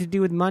 Nothing to do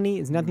with money.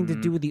 It's nothing to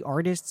do with the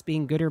artists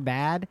being good or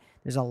bad.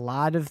 There's a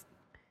lot of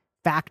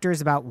factors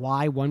about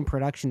why one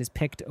production is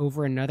picked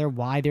over another,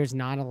 why there's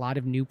not a lot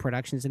of new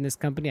productions in this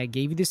company. I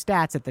gave you the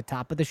stats at the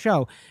top of the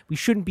show. We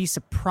shouldn't be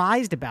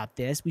surprised about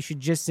this. We should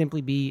just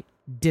simply be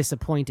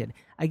disappointed.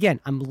 Again,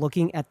 I'm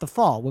looking at the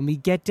fall. When we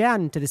get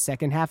down into the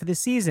second half of the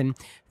season,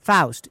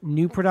 Faust,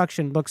 new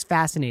production, looks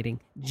fascinating.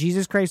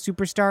 Jesus Christ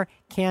Superstar,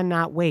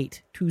 cannot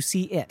wait to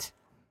see it.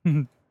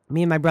 Me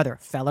and my brother,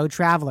 fellow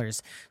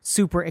travelers,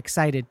 super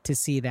excited to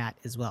see that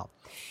as well.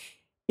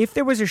 If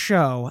there was a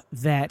show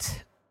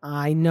that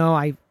I know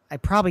I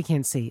probably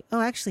can't see,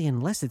 actually,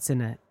 unless it's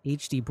in a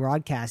HD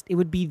broadcast, it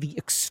would be The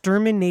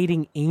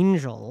Exterminating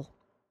Angel,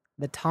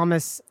 the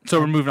Thomas so.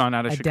 We're moving on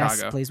out of Adès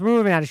Chicago. plays. We're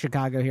moving out of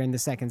Chicago here in the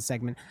second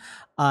segment.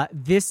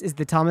 This is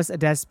the Thomas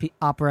Adès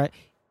opera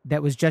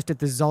that was just at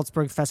the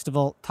Salzburg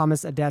Festival.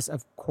 Thomas Adès,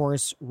 of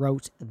course,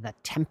 wrote The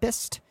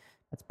Tempest.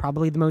 That's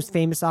probably the most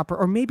famous opera,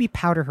 or maybe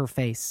Powder Her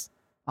Face.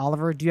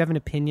 Oliver, do you have an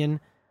opinion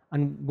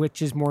on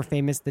which is more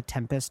famous, The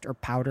Tempest or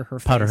Powder Her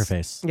Face? Powder Her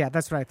Face. Yeah,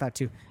 that's what I thought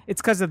too.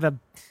 It's because of the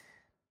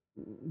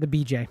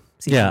BJ.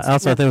 Yeah, sequence.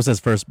 also I think it was his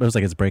first. It was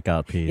like his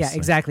breakout piece. Yeah,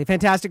 exactly.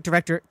 Fantastic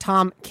director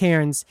Tom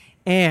Cairns,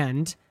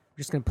 and I'm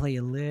just going to play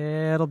a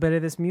little bit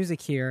of this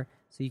music here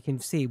so you can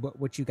see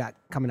what you got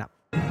coming up.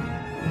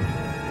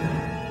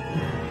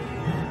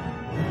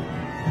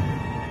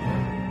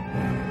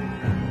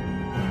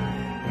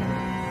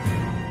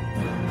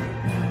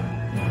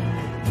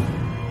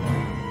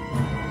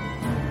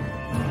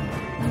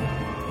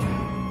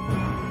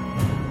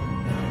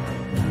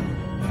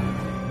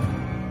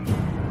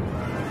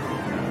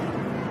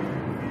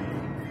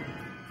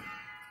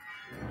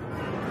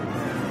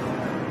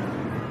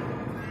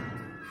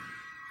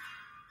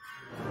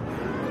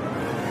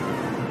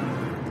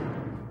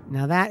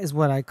 Now that is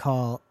what I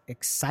call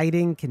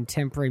exciting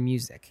contemporary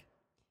music.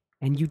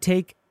 And you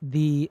take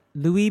the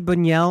Louis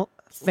Buñuel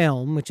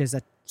film, which is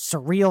a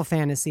surreal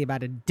fantasy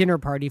about a dinner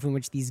party from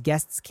which these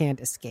guests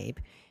can't escape,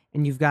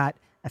 and you've got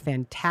a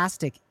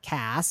fantastic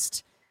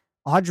cast: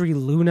 Audrey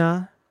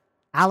Luna,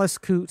 Alice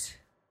Coote,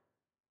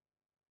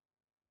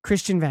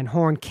 Christian Van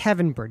Horn,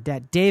 Kevin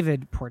Burdett,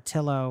 David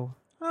Portillo,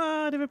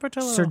 David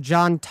Portillo. Sir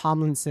John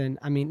Tomlinson.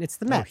 I mean, it's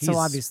the Met, so he's-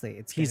 obviously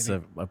it's He's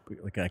gonna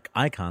like an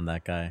icon.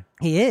 That guy.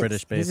 He is.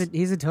 British-based.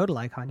 He's a total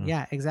icon.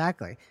 Yeah,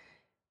 exactly.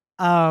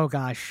 Oh,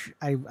 gosh.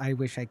 I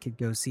wish I could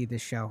go see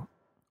this show.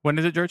 When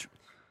is it, George?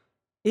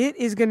 It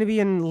is going to be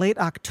in late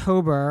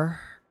October.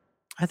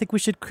 I think we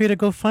should create a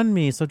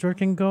GoFundMe so George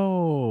can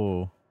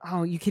go.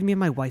 Oh, you kidding me?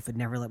 My wife would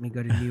never let me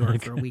go to New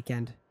York for a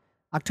weekend.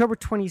 October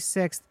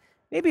 26th.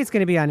 Maybe it's going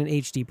to be on an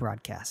HD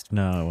broadcast.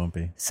 No, it won't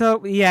be.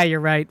 So, yeah, you're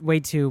right.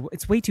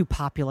 It's way too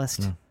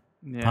populist. No.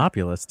 Yeah.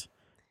 Populist.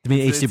 To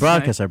me, It's- HD it's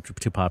broadcasts are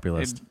too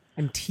populist.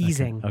 I'm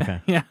teasing.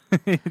 Okay. Yeah,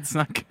 it's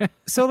not good.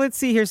 So let's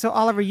see here. So,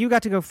 Oliver, you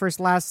got to go first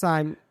last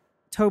time.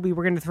 Toby,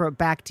 we're going to throw it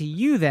back to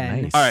you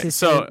then. Nice. All right, to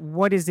so- say,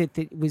 what is it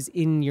that was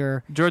in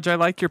your... George, I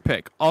like your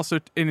pick. Also,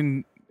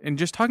 in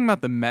just talking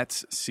about the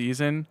Mets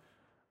season,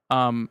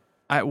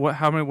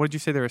 what did you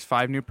say? There was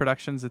 5 new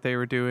productions that they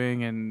were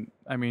doing, and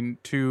I mean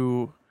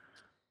 2.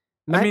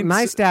 My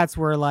stats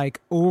were like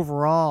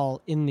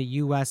overall in the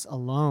U.S.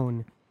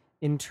 alone.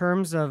 In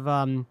terms of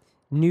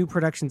new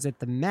productions at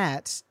the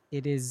Met,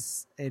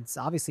 it's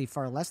obviously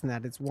far less than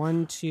that. It's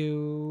 1,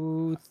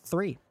 2,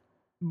 3.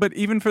 But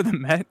even for the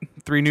Met,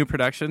 3 new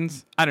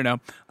productions, I don't know.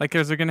 Like,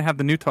 they're going to have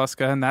the new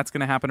Tosca, and that's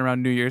going to happen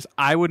around New Year's.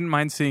 I wouldn't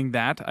mind seeing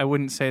that. I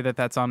wouldn't say that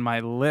that's on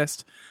my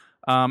list.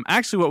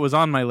 Actually, what was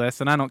on my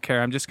list, and I don't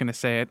care, I'm just going to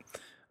say it.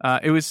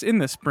 It was in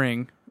the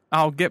spring.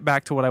 I'll get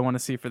back to what I want to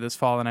see for this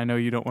fall, and I know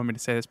you don't want me to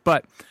say this.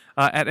 But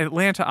at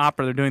Atlanta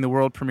Opera, they're doing the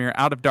world premiere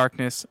Out of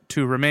Darkness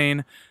to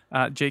Remain.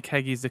 Jake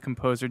Heggie's the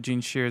composer,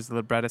 Gene Shears the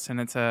librettist,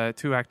 and it's a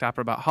 2-act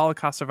opera about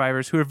Holocaust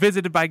survivors who are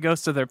visited by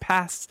ghosts of their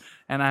pasts.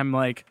 And I'm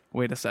like,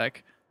 wait a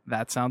sec.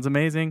 That sounds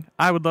amazing.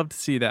 I would love to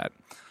see that.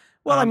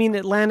 Well, I mean,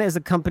 Atlanta is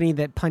a company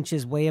that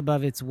punches way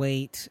above its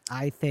weight,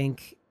 I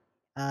think.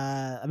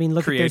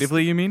 Look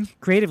creatively, you mean?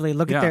 Creatively,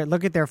 look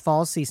at their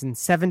fall season: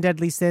 7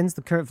 Deadly Sins,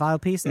 the Kurt Weill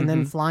piece, and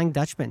then Flying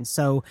Dutchman.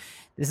 So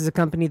this is a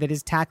company that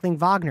is tackling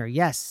Wagner.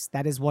 Yes,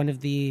 that is one of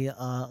the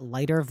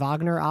lighter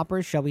Wagner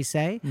operas, shall we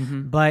say?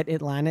 But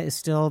Atlanta is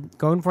still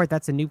going for it.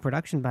 That's a new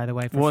production, by the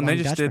way. And they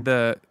just did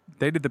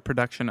the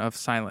production of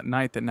Silent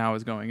Night that now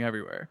is going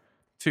everywhere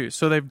too.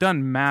 So they've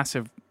done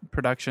massive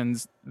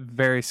productions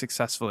very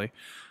successfully.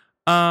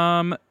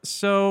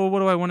 So what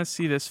do I want to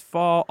see this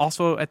fall?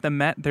 Also at the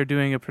Met, they're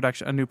doing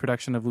a new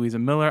production of Louisa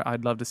Miller.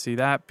 I'd love to see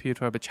that.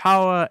 Piotr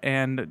Beczała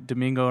and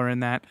Domingo are in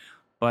that,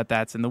 but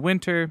that's in the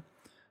winter.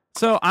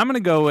 So I'm going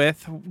to go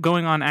with,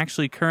 going on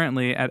actually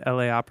currently at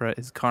LA Opera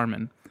is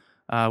Carmen,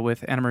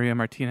 with Ana Maria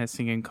Martinez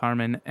singing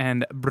Carmen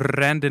and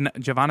Brandon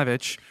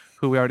Jovanovic,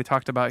 who we already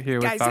talked about here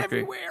with Guys Valkyrie.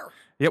 everywhere.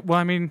 Yep, well,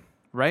 I mean,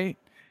 right?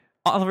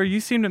 Oliver, you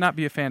seem to not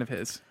be a fan of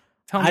his.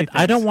 Tell me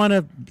I don't things. want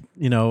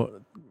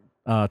to,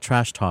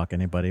 trash talk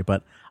anybody,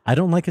 but I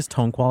don't like his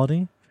tone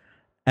quality.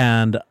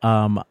 And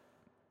Do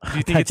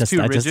you think it's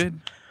too rigid?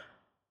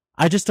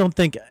 I just don't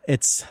think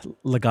it's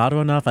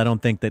legato enough. I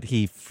don't think that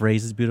he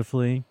phrases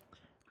beautifully.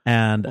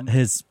 And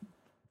his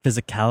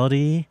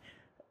physicality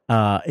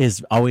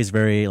is always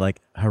very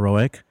like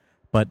heroic,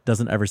 but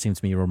doesn't ever seem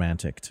to be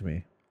romantic to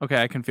me.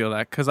 Okay, I can feel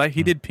that because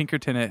he did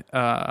Pinkerton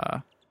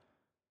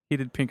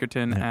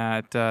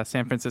at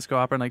San Francisco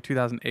Opera in like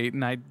 2008,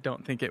 and I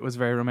don't think it was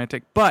very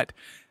romantic. But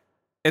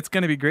it's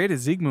going to be great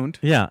as Siegmund.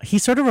 Yeah, he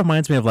sort of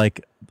reminds me of what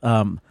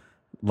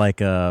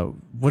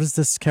is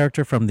this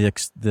character from the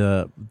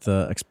Go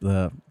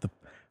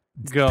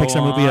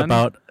Pixar movie on.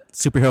 about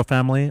superhero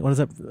family? What is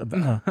it?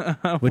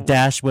 With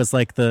Dash was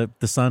like the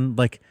son,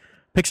 like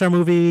Pixar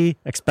movie,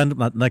 not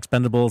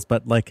Expendables,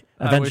 but like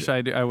I wish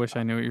I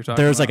knew what you're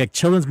talking there's about. like a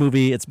children's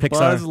movie. It's Pixar.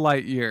 Buzz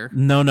Lightyear.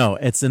 No,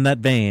 it's in that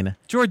vein.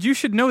 George, you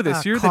should know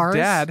this. You're Cars? the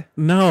dad.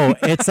 No,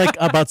 it's like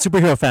about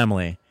superhero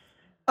family.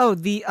 Oh,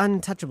 the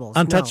Untouchables.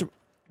 Untouchable.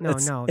 No,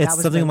 It's that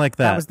was something like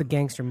that. That was the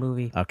gangster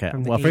movie. Okay,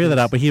 from the well, figure that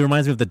 80s. out. But he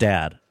reminds me of the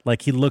dad.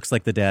 Like he looks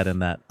like the dad in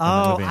that.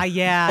 Oh, movie.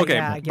 yeah. Okay,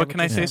 yeah, I get but what can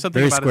I you're say saying. something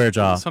Very about square his,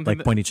 jaw, something like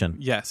that- pointy chin.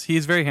 Yes, he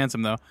is very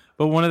handsome though.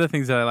 But one of the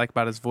things that I like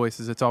about his voice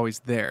is it's always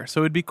there.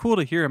 So it'd be cool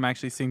to hear him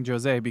actually sing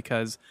Jose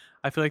because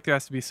I feel like there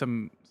has to be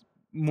some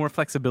more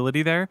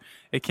flexibility there.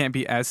 It can't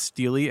be as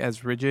steely,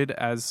 as rigid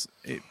as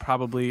it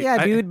probably.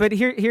 Yeah, dude. But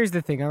here's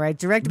the thing. All right,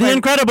 directed The by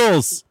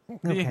Incredibles.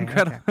 The Okay,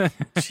 incredible. okay.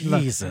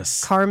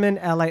 Jesus. Carmen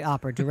LA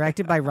Opera,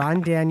 directed by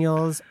Ron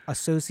Daniels,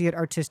 Associate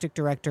Artistic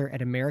Director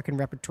at American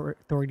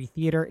Repertory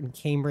Theater in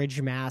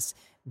Cambridge, Mass.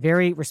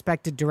 Very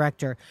respected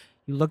director.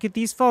 You look at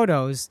these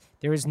photos,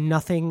 there is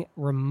nothing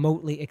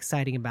remotely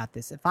exciting about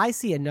this. If I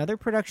see another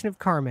production of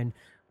Carmen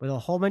with a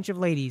whole bunch of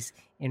ladies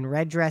in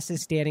red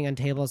dresses standing on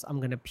tables, I'm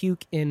going to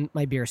puke in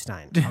my beer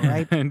stein, all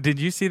right? Did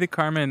you see the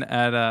Carmen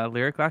at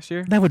Lyric last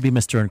year? That would be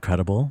Mr.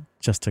 Incredible,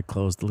 just to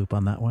close the loop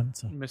on that one.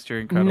 So.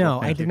 Mr. Incredible. No,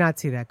 I Thank did you. not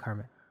see that,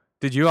 Carmen.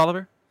 Did you,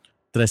 Oliver?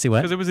 Did I see what?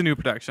 Because it was a new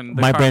production.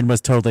 My brain was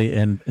totally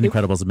in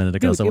Incredibles a minute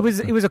ago. Dude, so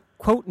it was a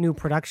quote new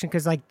production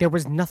because like there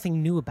was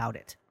nothing new about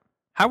it.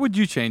 How would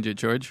you change it,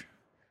 George?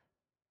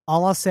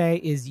 All I'll say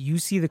is you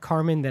see the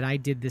Carmen that I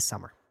did this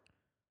summer.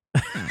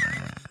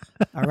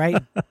 All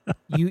right,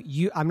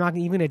 I'm not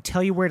even going to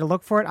tell you where to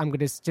look for it. I'm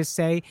going to just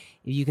say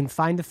you can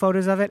find the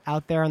photos of it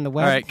out there on the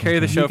web. All right, carry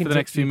the You show can for the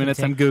next few you can minutes.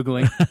 take- I'm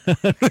Googling.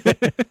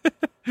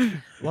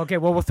 Okay,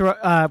 well, we'll throw.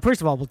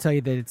 First of all, we'll tell you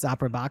that it's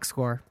Opera Box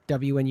Score,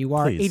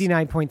 WNUR, Please.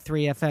 89.3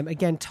 FM.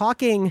 Again,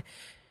 talking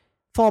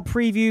fall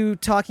preview,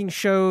 talking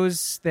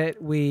shows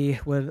that we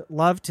would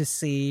love to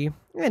see,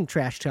 and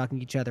trash talking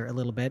each other a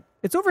little bit.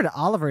 It's over to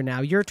Oliver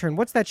now. Your turn.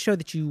 What's that show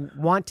that you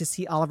want to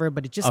see, Oliver,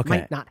 but it just Okay.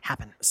 might not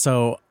happen?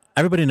 So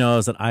everybody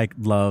knows that I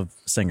love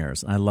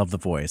singers. I love the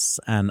voice,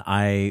 and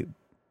I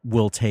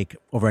will take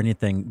over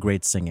anything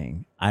great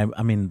singing.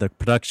 I mean, the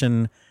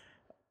production,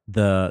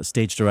 the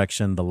stage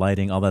direction, the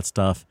lighting, all that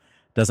stuff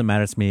doesn't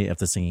matter to me if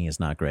the singing is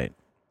not great.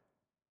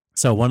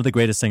 So one of the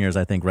greatest singers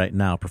I think right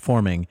now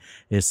performing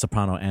is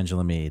soprano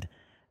Angela Meade.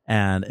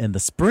 And in the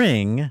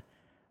spring,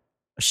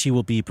 she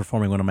will be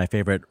performing one of my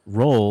favorite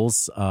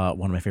roles,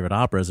 one of my favorite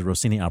operas, a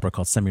Rossini opera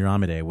called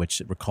Semiramide,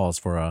 which recalls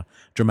for a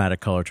dramatic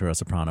color to a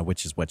soprano,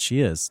 which is what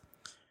she is.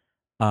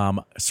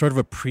 Sort of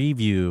a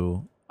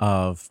preview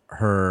of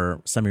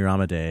her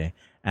Semiramide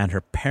and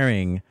her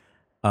pairing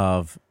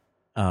of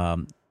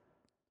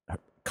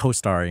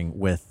co-starring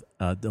with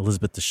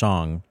Elizabeth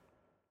DeShong,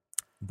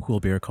 who will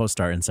be her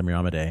co-star in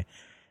Semiramide,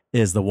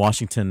 is the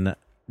Washington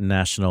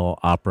National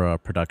Opera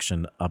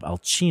production of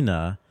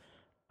Alcina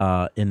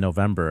in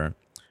November,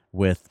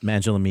 with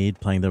Angela Mead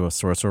playing the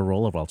sorcerer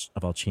role of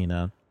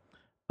Alcina,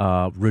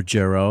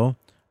 Ruggiero,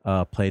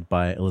 played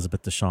by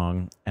Elizabeth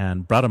DeShong,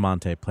 and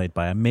Bradamante, played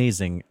by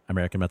amazing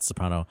American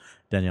mezzo-soprano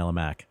Daniela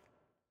Mack.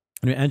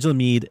 I mean, Angela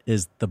Mead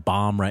is the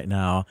bomb right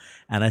now,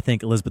 and I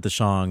think Elizabeth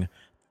DeShong,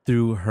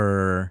 through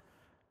her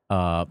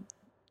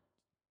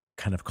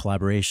kind of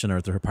collaboration or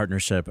through her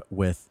partnership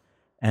with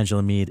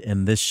Angela Mead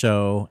in this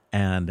show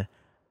and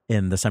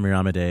in the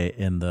Semiramide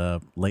in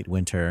the late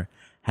winter,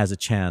 has a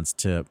chance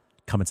to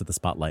come into the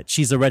spotlight.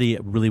 She's already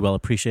really well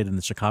appreciated in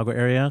the Chicago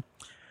area,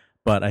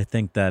 but I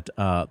think that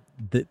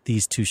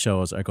these two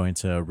shows are going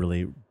to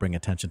really bring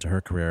attention to her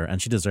career,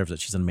 and she deserves it.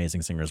 She's an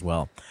amazing singer as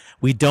well.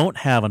 We don't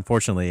have,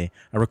 unfortunately,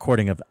 a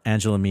recording of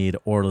Angela Mead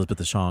or Elizabeth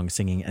DeShong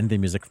singing any of the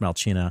music from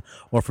Alcina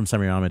or from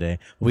Semiramide.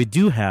 What we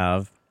do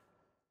have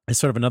is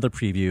sort of another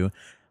preview.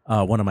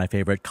 One of my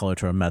favorite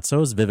coloratura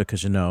mezzos, Vivica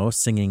Junot,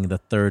 singing the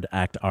third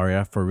act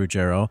aria for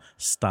Ruggiero,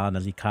 Sta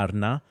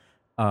nell'Ircana.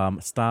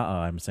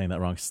 I'm saying that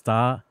wrong.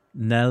 Sta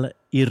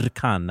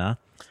nell'Ircana.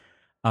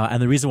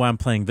 And the reason why I'm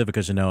playing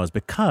Vivica Junot is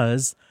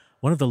because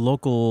one of the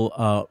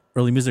local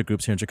early music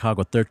groups here in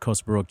Chicago, Third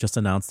Coast Baroque, just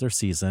announced their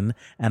season,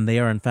 and they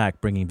are, in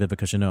fact, bringing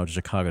Vivica Junot to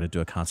Chicago to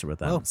do a concert with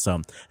them. Oh.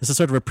 So this is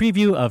sort of a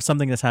preview of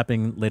something that's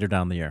happening later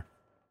down the year.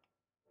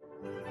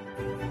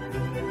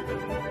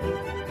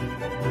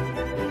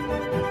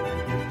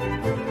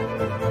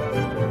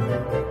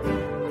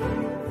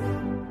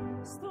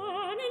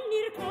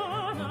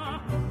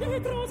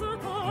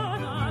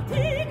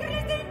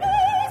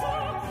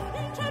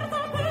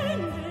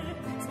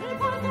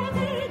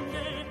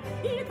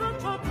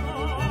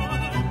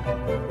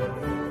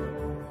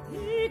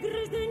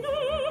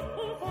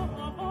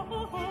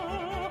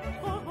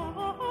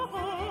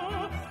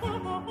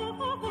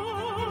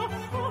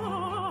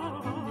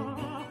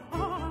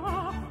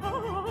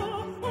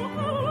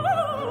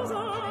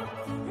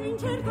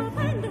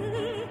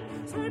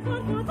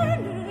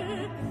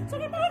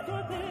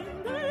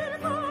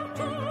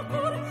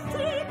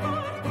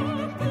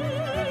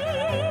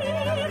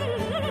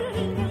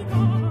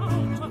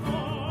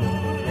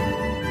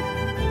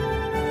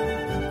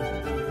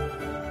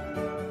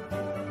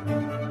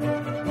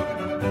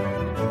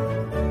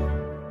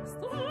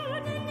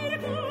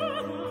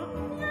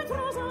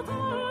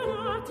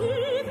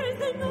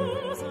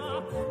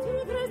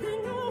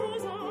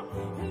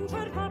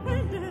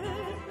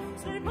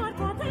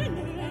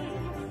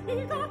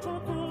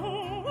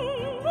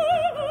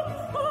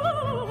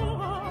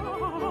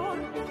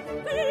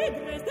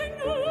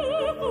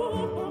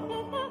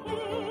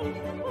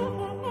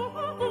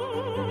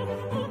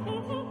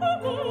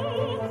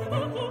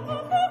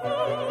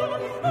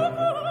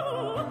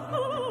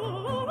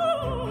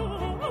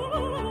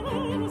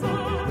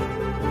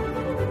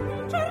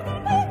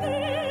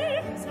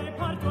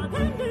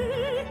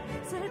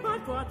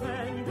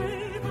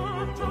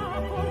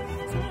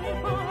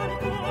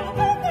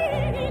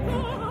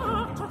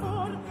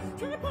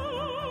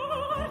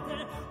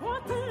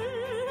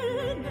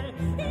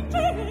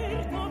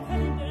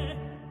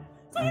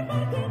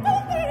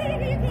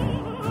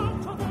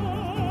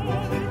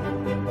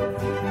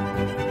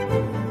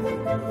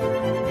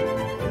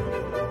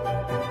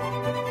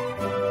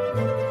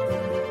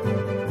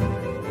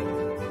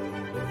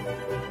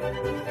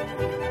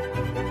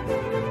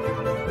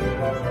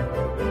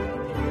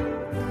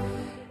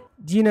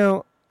 You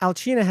know,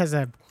 Alcina has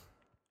a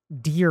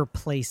dear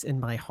place in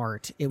my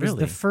heart. It was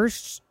Really? the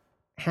first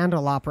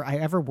Handel opera I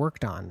ever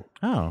worked on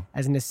Oh.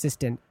 as an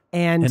assistant.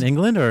 And In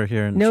England or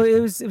here in no, it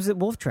was at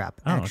Wolf Trap,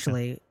 Oh, okay.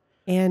 actually.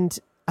 And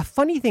a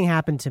funny thing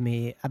happened to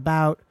me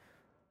about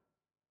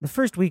the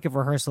first week of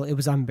rehearsal. It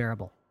was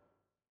unbearable.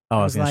 Oh,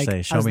 I was going to like- say,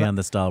 I show was me like- on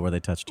this doll where they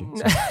touched you.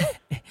 So.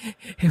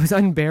 It was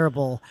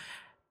unbearable.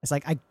 It's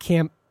like, I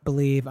can't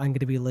believe I'm going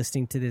to be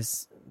listening to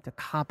this Da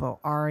Capo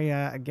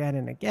aria again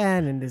and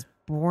again and this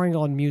boring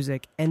old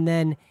music. And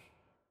then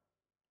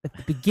at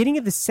the beginning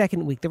of the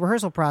second week, the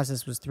rehearsal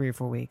process was 3 or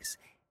 4 weeks.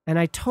 And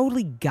I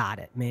totally got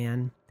it,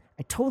 man.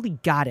 I totally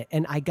got it.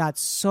 And I got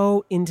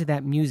so into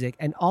that music.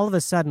 And all of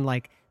a sudden,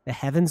 like, the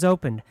heavens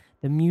opened.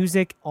 The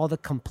music, all the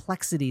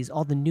complexities,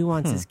 all the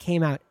nuances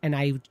came out. And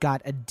I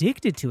got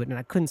addicted to it. And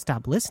I couldn't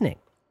stop listening.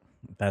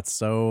 That's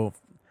so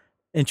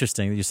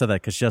interesting that you said that,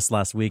 because just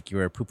last week you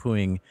were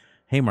poo-pooing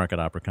Haymarket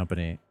Opera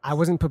Company. I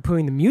wasn't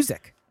poo-pooing the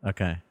music.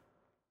 Okay.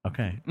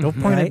 Don't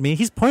point Right? at me.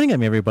 He's pointing at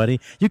me, everybody.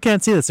 You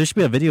can't see this. There should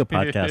be a video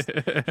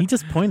podcast. He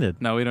just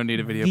pointed. No, we don't need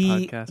a video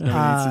The, podcast.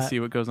 Nobody needs to see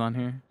what goes on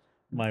here.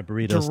 My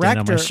burrito stain on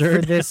my Director shirt.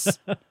 for this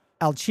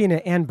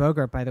Alcina and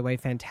Bogart, by the way,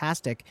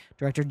 fantastic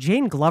director.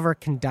 Jane Glover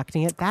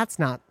conducting it. That's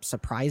not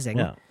surprising.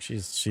 Yeah,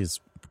 she's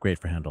great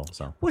for Handel.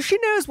 So Well, she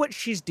knows what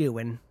she's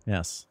doing.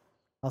 yes,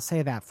 I'll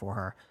say that for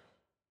her.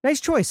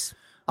 Nice choice,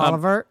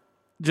 Oliver.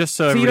 Just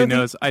So so, you everybody don't think-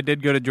 knows, I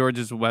did go to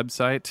George's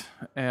website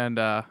and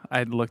I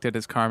had looked at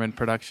his Carmen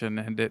production,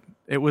 and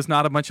it was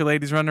not a bunch of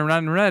ladies running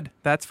around in red.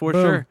 That's for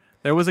Boom. sure.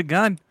 There was a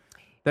gun.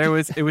 It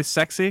was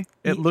sexy.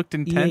 It looked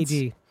intense.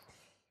 EAD.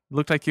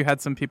 Looked like you had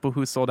some people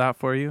who sold out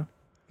for you.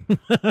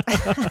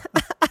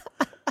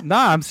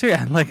 Nah, I'm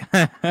serious. Like,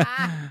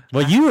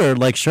 Well, you were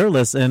like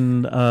shirtless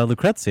in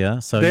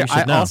Lucrezia, so you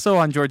should know. also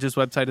on George's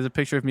website is a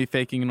picture of me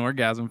faking an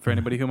orgasm for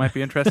anybody who might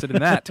be interested in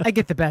that. I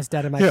get the best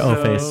out of my Your show.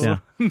 O face, yeah.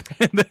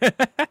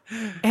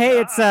 Hey,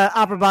 it's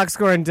Opera Box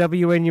Score on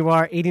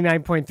WNUR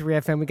 89.3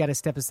 FM. We got to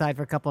step aside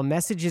for a couple of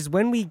messages.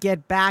 When we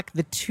get back,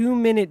 the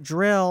 2-minute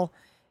drill,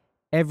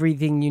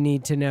 everything you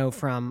need to know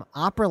from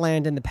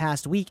Operaland in the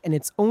past week, and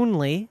it's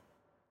only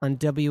on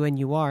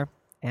WNUR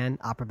and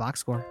Opera Box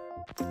Score.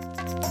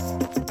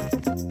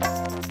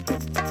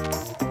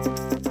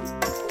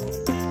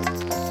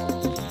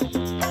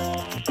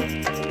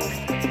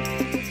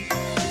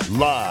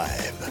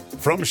 Live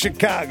from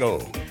Chicago,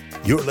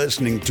 you're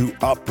listening to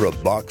Opera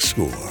Box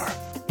Score.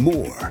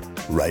 More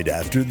right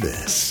after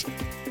this.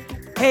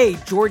 Hey,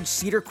 George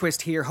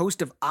Cedarquist here,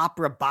 host of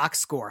Opera Box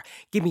Score.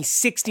 Give me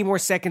 60 more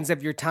seconds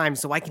of your time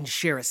so I can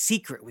share a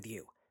secret with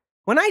you.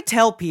 When I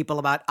tell people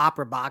about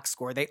Opera Box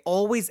Score, they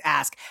always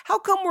ask, how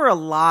come we're a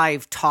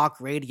live talk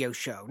radio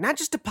show, not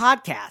just a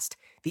podcast?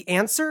 The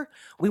answer?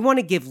 We want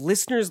to give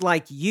listeners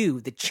like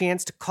you the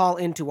chance to call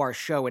into our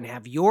show and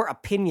have your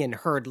opinion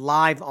heard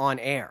live on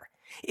air.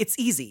 It's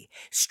easy.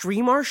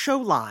 Stream our show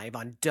live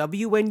on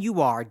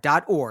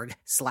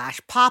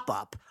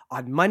WNUR.org/popup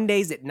on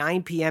Mondays at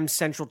 9 p.m.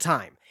 Central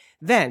Time.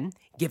 Then,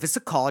 give us a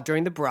call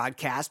during the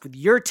broadcast with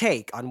your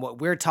take on what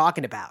we're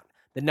talking about.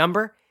 The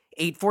number?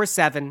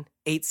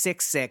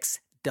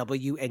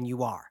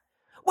 847-866-WNUR.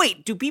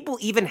 Wait, do people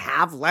even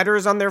have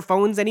letters on their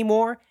phones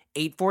anymore?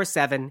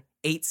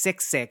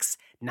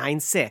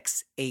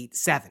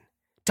 847-866-9687.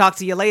 Talk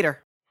to you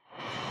later.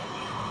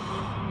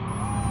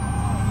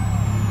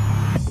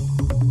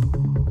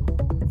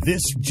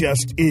 This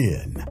just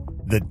in,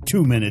 the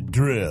 2-minute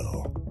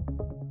drill.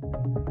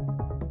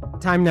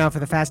 Time now for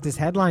the fastest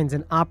headlines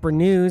in opera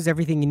news.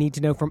 Everything you need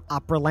to know from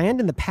Operaland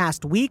in the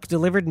past week,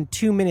 delivered in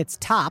 2 minutes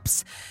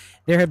tops.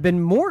 There have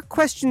been more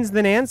questions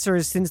than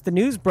answers since the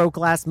news broke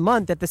last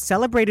month that the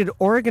celebrated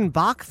Oregon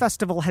Bach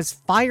Festival has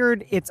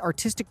fired its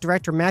artistic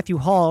director, Matthew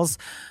Halls.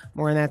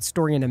 More on that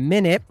story in a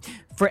minute.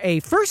 For a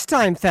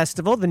first-time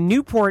festival, the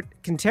Newport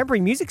Contemporary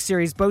Music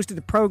Series boasted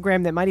a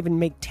program that might even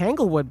make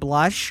Tanglewood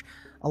blush.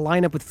 A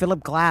lineup with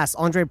Philip Glass,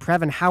 Andre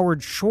Previn,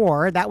 Howard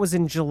Shore. That was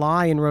in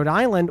July in Rhode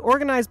Island,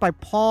 organized by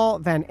Paul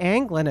Van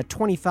Anglen, a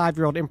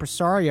 25-year-old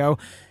impresario,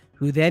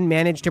 who then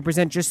managed to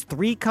present just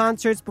 3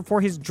 concerts before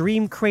his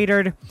dream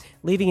cratered,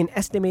 leaving an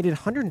estimated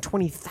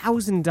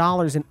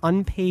 $120,000 in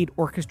unpaid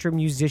orchestra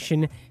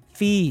musician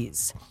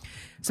fees.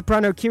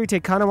 Soprano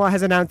Kirite Kanawa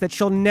has announced that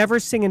she'll never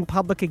sing in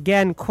public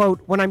again.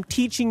 Quote, when I'm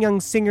teaching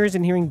young singers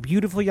and hearing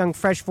beautiful young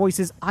fresh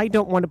voices, I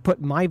don't want to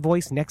put my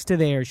voice next to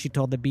theirs, she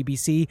told the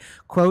BBC.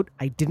 Quote,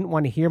 I didn't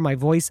want to hear my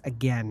voice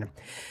again.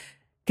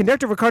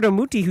 Conductor Ricardo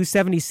Muti, who's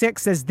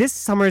 76, says this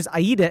summer's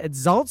Aida at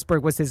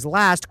Salzburg was his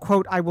last.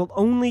 Quote, I will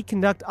only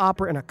conduct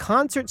opera in a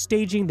concert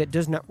staging that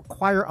does not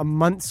require a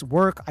month's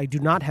work. I do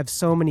not have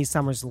so many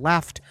summers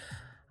left.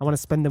 I want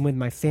to spend them with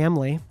my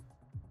family.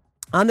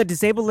 On the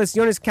disabled list,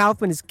 Jonas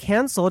Kaufman is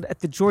canceled at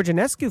the George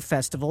Enescu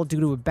Festival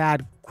due to a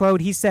bad quote.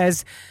 He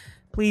says,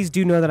 please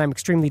do know that I'm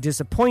extremely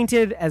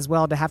disappointed, as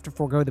well to have to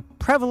forego the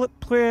privilege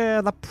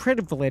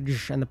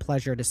and the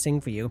pleasure to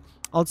sing for you.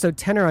 Also,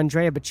 tenor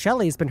Andrea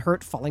Bocelli has been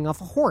hurt falling off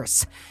a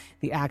horse.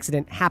 The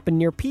accident happened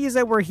near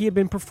Pisa, where he had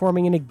been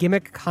performing in a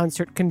gimmick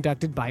concert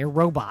conducted by a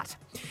robot.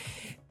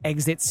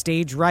 Exit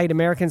stage right.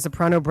 American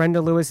soprano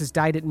Brenda Lewis has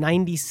died at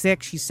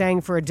 96. She sang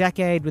for a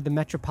decade with the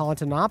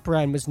Metropolitan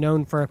Opera and was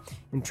known for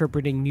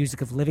interpreting music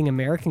of living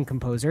American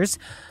composers.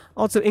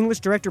 Also,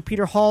 English director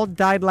Peter Hall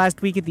died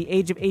last week at the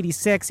age of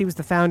 86. He was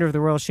the founder of the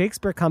Royal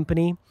Shakespeare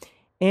Company.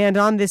 And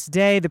on this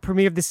day, the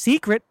premiere of The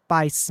Secret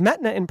by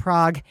Smetana in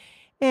Prague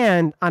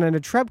and Anna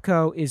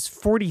Netrebko is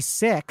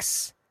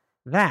 46.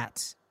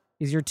 That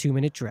is your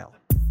 2-minute drill.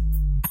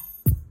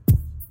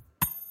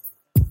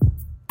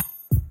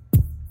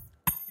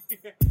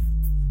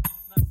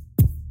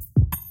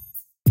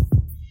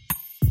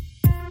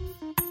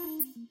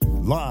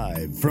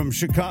 Live from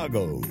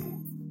Chicago,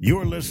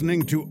 you're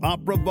listening to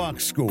Opera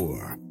Box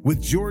Score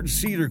with George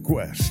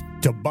Cedarquist,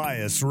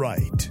 Tobias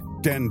Wright,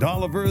 and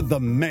Oliver the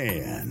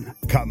Man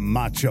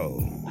Camacho.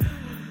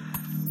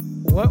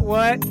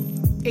 What?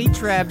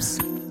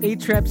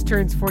 Atrebs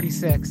turns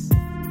 46.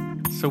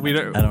 So we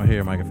don't. I don't hear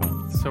your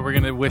microphone. So we're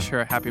gonna wish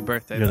her a happy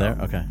birthday. You're though.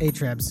 there? Okay.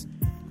 Atrebs.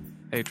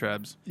 Hey,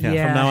 Trebs. Yeah,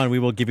 Yeah. from now on, we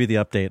will give you the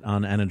update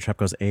on Anna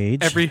Netrebko's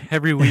age.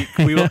 Every week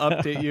we will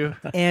update you.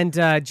 And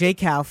J.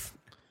 Kauf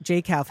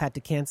had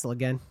to cancel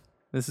again.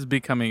 This is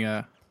becoming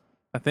a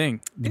thing.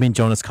 You mean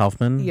Jonas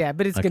Kaufman? Yeah,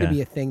 but it's going to Okay.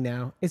 be a thing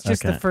now. It's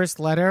just Okay. the first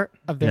letter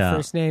of their Yeah.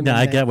 first name. Yeah, and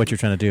I then- get what you're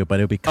trying to do, but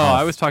it would be Oh, Kauf,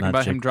 I was talking not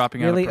about him Jake.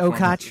 dropping Really, out of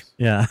Okach?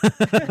 Yeah.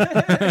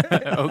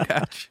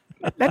 Okach.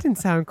 That didn't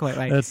sound quite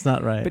right. That's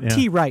not right. But yeah.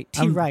 T. Wright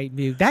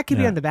view. That could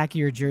be Yeah. on the back of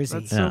your jersey.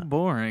 That's Yeah. so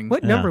boring.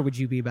 What Yeah. number would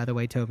you be, by the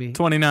way, Toby?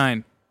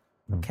 29.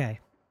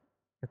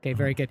 Okay,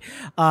 very good.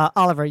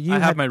 Oliver, you I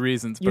had have my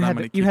reasons, but I'm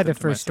going to keep you had them the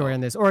to first story myself.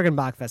 on this Oregon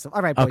Bach Festival.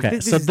 All right, boys. Okay,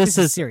 This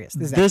so is serious.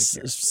 This is actually this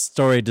serious.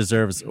 story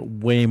deserves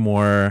way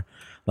more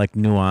like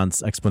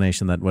nuanced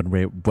explanation that what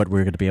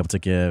we're going to be able to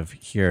give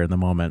here in the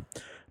moment.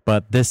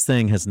 But this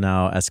thing has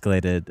now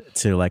escalated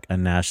to like a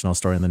national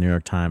story in the New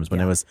York Times when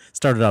it was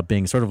started out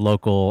being sort of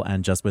local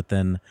and just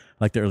within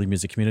like the early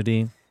music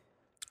community.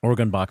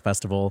 Oregon Bach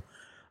Festival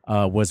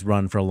was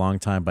run for a long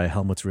time by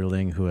Helmut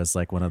Rühling, who is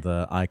like one of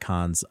the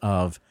icons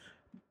of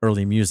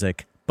early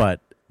music,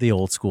 but the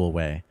old school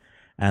way.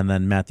 And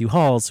then Matthew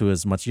Halls, who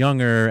is much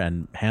younger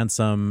and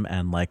handsome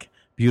and like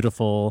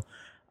beautiful.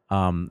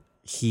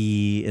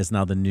 He is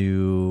now the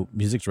new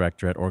music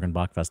director at Oregon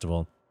Bach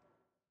Festival.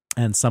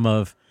 And some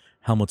of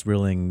Helmut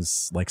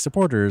Rühling's like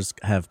supporters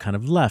have kind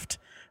of left,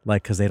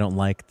 like, because they don't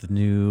like the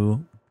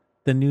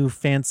new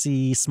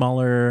fancy,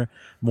 smaller,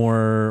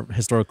 more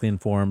historically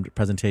informed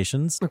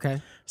presentations.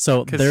 Okay.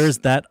 So there's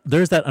that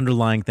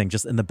underlying thing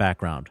just in the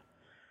background.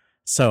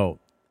 So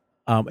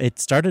it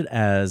started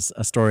as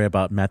a story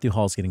about Matthew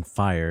Halls getting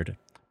fired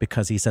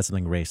because he said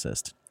something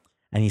racist.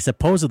 And he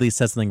supposedly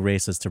said something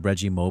racist to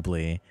Reggie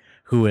Mobley,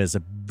 who is a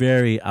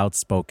very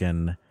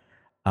outspoken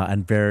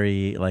and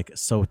very like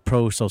so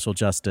pro social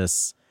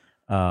justice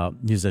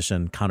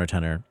musician,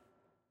 countertenor,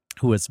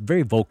 who is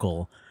very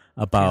vocal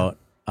about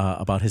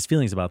his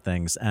feelings about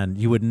things, and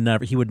he would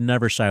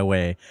never shy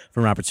away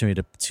from an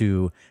opportunity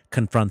to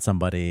confront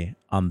somebody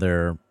on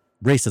their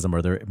racism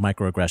or their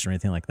microaggression or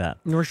anything like that.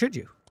 Nor should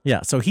you.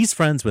 Yeah, so he's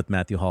friends with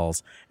Matthew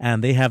Halls,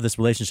 and they have this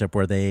relationship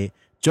where they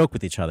joke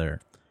with each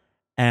other.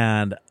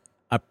 And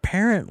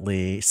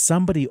apparently,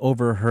 somebody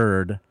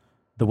overheard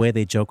the way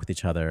they joke with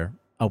each other,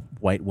 a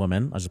white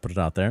woman, I'll just put it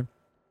out there,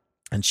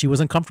 and she was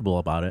uncomfortable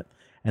about it.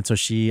 And so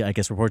she, I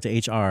guess,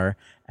 reported to HR,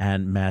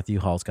 and Matthew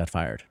Halls got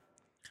fired.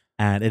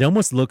 And it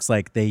almost looks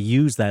like they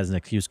used that as an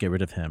excuse to get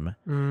rid of him.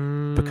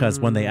 Because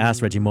when they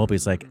asked Reggie Mobley,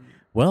 it's like,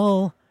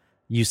 well,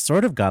 you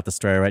sort of got the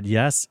story right.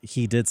 Yes,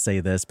 he did say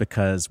this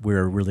because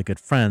we're really good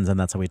friends, and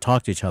that's how we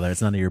talk to each other.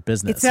 It's none of your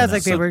business. It sounds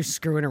like they were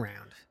screwing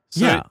around.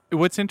 So Yeah.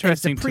 what's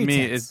interesting to me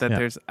pretense. is that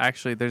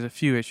Yeah. there's a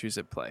few issues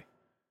at play.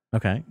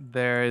 Okay.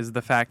 There is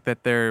the fact that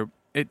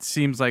it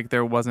seems like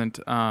there wasn't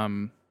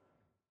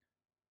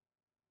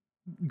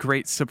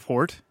great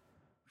support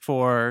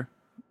for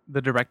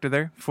the director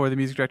there, for the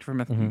music director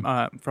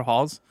for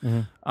Halls.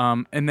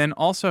 Mm-hmm. And then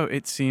also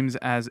it seems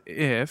as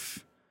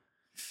if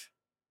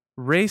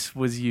race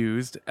was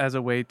used as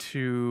a way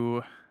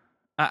to...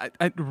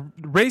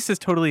 race is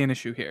totally an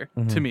issue here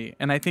to me,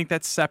 and I think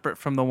that's separate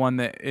from the one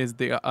that is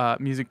the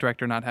music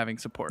director not having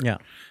support. Yeah.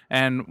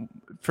 And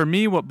for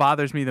me, what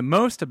bothers me the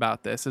most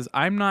about this is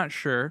I'm not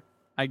sure.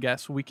 I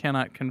guess we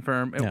cannot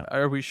confirm. Yeah.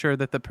 Are we sure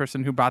that the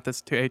person who brought this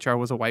to HR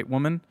was a white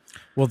woman?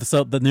 Well,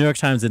 so the New York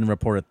Times didn't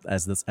report it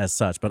as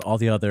such, but all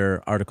the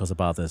other articles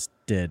about this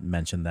did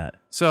mention that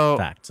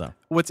fact. So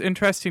what's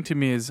interesting to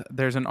me is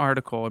there's an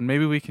article, and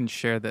maybe we can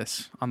share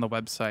this on the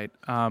website.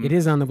 It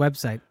is on the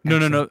website.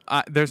 No.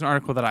 There's an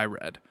article that I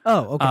read.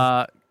 Oh,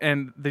 okay.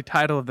 And the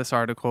title of this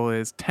article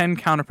is 10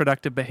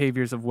 Counterproductive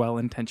Behaviors of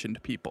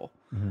Well-Intentioned People.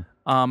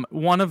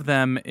 One of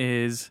them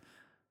is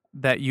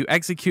that you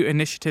execute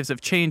initiatives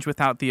of change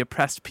without the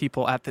oppressed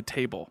people at the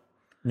table.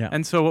 yeah.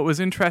 And so what was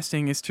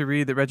interesting is to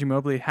read that Reggie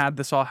Mobley had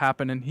this all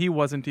happen, and he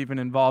wasn't even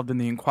involved in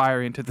the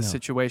inquiry into the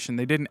situation.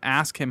 They didn't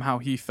ask him how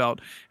he felt.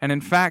 And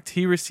in fact,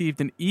 he received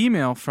an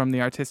email from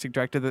the artistic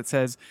director that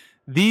says,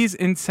 these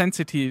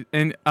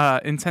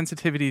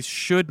insensitivities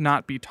should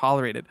not be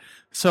tolerated.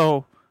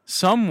 So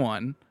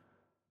someone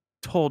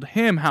told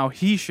him how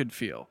he should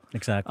feel.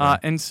 Exactly.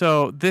 And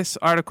so this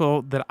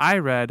article that I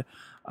read,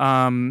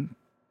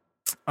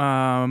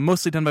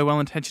 mostly done by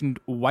well-intentioned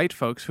white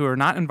folks who are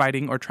not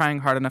inviting or trying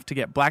hard enough to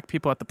get black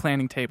people at the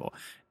planning table.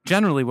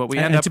 Generally, what we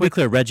end and up to be with...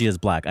 clear, Reggie is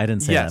black. I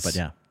didn't say Yes. that, but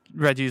yeah.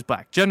 Reggie is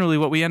black. Generally,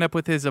 what we end up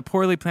with is a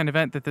poorly planned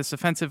event that is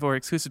offensive or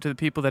exclusive to the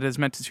people that it is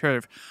meant to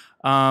serve.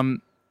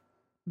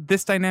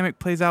 This dynamic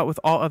plays out with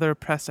all other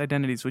oppressed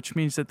identities, which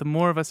means that the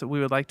more of us that we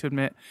would like to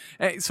admit...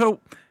 So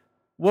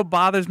what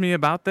bothers me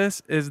about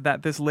this is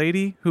that this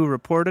lady who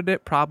reported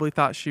it probably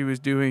thought she was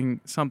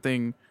doing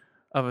something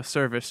of a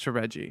service to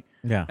Reggie.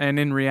 Yeah. And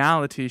in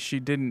reality, she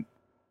didn't...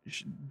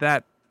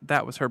 That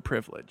was her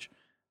privilege.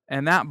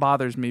 And that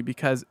bothers me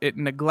because it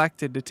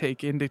neglected to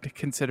take into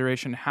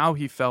consideration how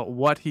he felt,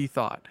 what he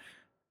thought.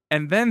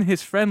 And then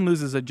his friend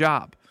loses a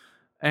job.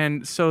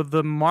 And so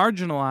the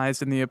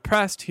marginalized and the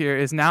oppressed here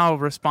is now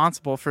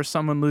responsible for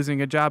someone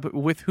losing a job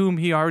with whom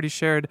he already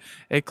shared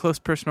a close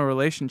personal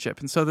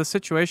relationship. And so the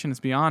situation is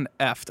beyond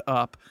effed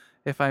up,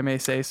 if I may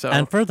say so.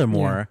 And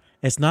furthermore,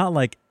 it's not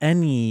like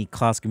any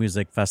classical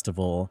music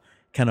festival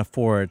can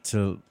afford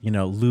to,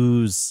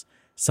 lose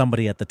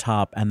somebody at the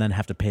top and then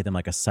have to pay them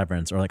like a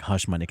severance or like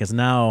hush money. Because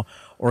now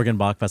Oregon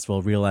Bach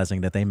Festival,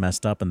 realizing that they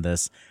messed up in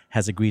this,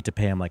 has agreed to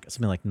pay him like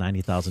something like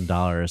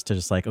 $90,000 to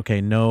just like, okay,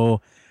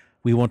 no,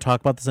 we won't talk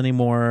about this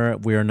anymore.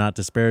 We are not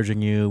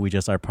disparaging you. We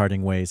just are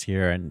parting ways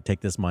here, and take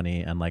this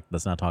money and like,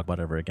 let's not talk about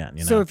it ever again.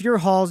 So if you're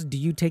Halls, do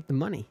you take the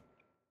money?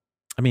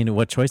 I mean,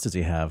 what choice does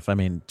he have? I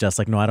mean, just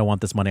like, no, I don't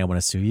want this money. I want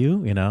to sue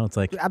you. It's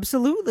like,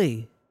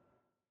 Absolutely.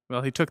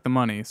 Well, he took the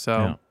money,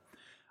 so...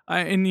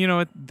 And you know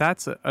what?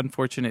 That's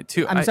unfortunate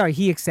too. I'm sorry,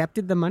 he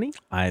accepted the money?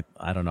 I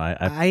don't know.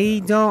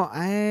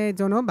 I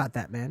don't know about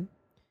that, man.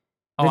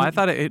 Oh, I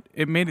thought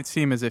it made it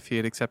seem as if he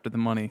had accepted the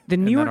money. The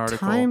in New that York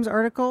article. Times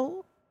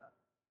article,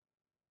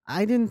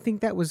 I didn't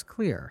think that was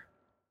clear.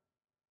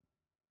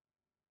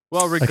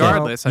 Well,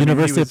 regardless, I mean,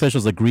 University he was,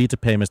 officials agreed to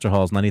pay Mr.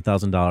 Halls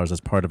 $90,000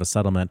 as part of a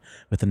settlement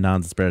with a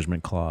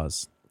non-disparagement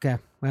clause. Okay,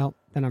 well,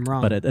 then I'm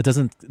wrong. But it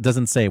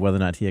doesn't say whether or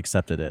not he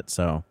accepted it.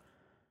 So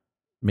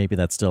maybe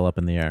that's still up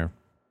in the air.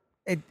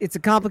 It's a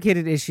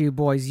complicated issue,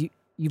 boys.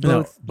 You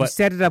both you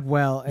set it up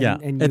well,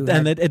 and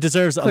it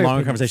deserves a clear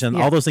longer opinions. conversation.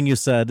 Yeah. All those things you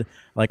said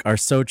are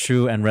so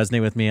true and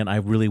resonate with me, and I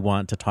really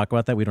want to talk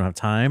about that. We don't have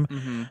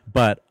time,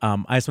 but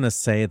I just want to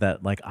say that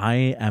I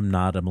am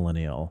not a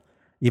millennial,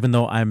 even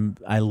though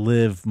I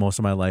live most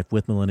of my life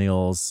with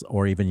millennials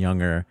or even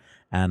younger,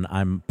 and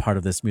I'm part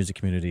of this music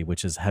community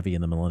which is heavy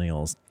in the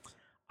millennials.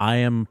 I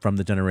am from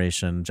the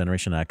Generation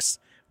X,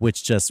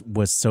 which just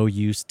was so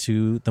used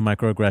to the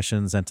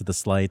microaggressions and to the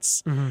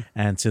slights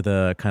and to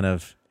the kind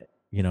of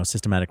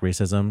systematic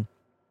racism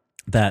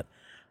that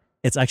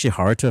it's actually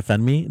hard to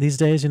offend me these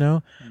days,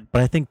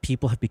 but I think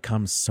people have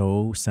become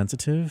so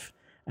sensitive.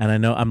 And I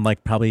know I'm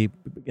probably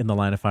in the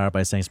line of fire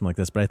by saying something like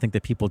this, but I think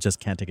that people just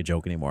can't take a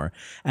joke anymore.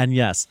 And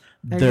yes,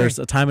 there's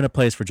a time and a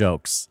place for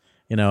jokes,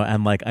 and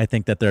I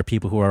think that there are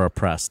people who are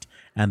oppressed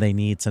and they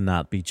need to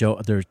not be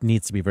there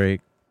needs to be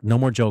no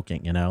more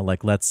joking,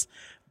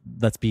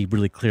 let's be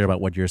really clear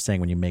about what you're saying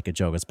when you make a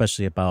joke,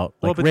 especially about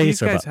but race.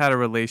 These guys had a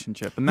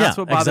relationship, and that's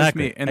what bothers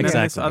me. And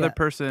then this other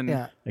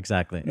person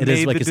exactly. It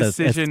is, like you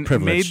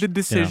said, made the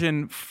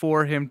decision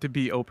for him to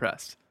be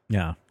oppressed.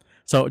 Yeah.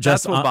 So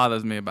that's what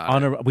bothers me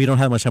about it. We don't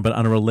have much time, but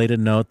on a related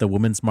note, the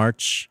Women's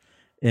March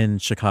in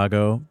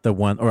Chicago, the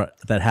one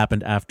that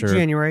happened after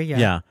January,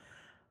 yeah.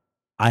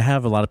 I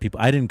have a lot of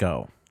people. I didn't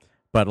go,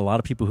 but a lot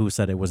of people who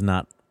said it was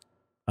not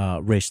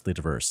racially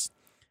diverse.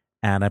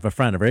 And I have a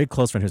friend, a very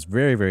close friend who's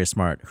very, very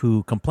smart,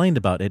 who complained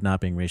about it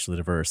not being racially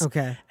diverse.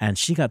 Okay. And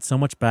she got so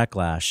much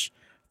backlash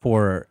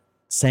for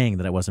saying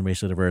that it wasn't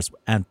racially diverse,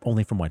 and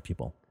only from white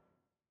people.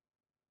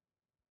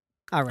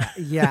 All right.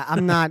 Yeah,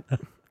 I'm not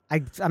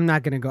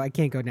going to go. I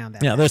can't go down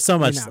that. Yeah, there's so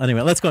much. You know.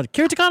 Anyway, let's go.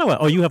 Kira Takanawa.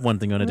 Oh, you have one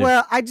thing you want to do.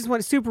 Well, I just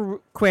want super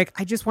quick.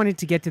 I just wanted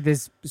to get to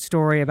this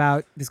story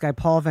about this guy,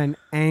 Paul Van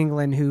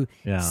Anglen, who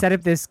set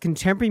up this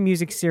contemporary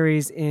music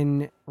series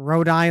in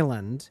Rhode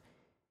Island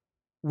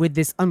with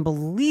this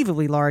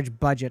unbelievably large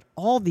budget.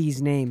 All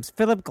these names: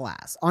 Philip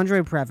Glass,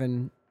 Andre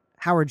Previn,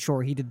 Howard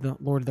Shore. He did the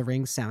Lord of the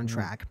Rings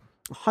soundtrack.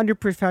 100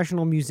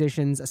 professional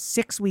musicians, a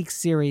 6-week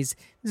series.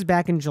 This is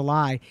back in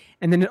July.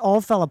 And then it all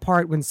fell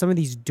apart when some of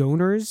these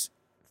donors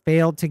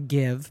failed to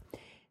give.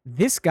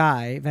 This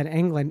guy, Van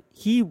Anglen,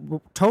 he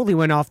totally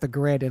went off the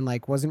grid and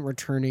wasn't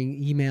returning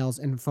emails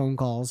and phone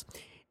calls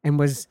and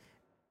was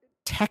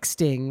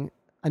texting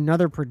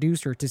another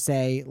producer to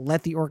say,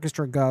 let the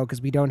orchestra go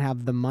because we don't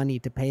have the money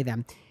to pay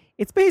them.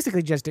 It's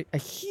basically just a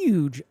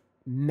huge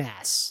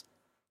mess.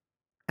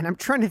 And I'm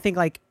trying to think,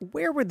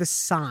 where were the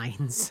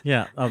signs?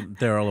 Yeah,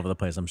 they're all over the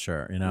place, I'm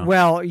sure,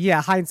 Well,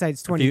 yeah,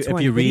 hindsight's 20/20.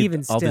 If you read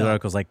even all still, the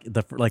articles,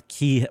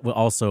 he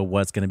also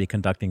was going to be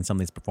conducting some of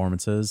these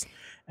performances,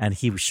 and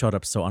he showed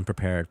up so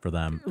unprepared for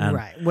them. And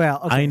right.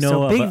 Well, okay, I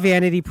know so big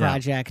vanity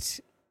project,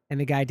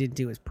 and the guy didn't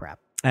do his prep.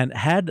 And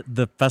had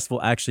the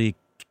festival actually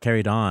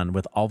carried on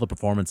with all the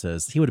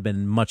performances, he would have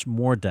been in much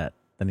more debt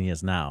than he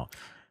is now,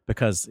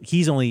 because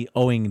he's only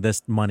owing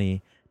this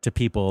money to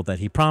people that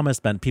he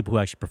promised and people who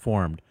actually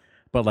performed.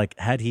 But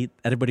had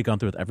everybody gone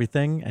through with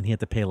everything, and he had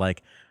to pay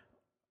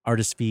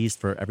artist fees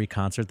for every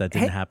concert that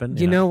didn't happen?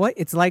 You know what?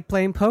 It's like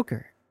playing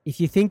poker.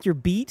 If you think you're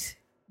beat,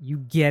 you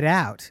get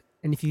out.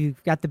 And if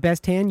you've got the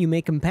best hand, you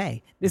make him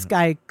pay. This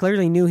guy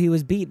clearly knew he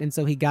was beat, and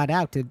so he got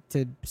out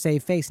to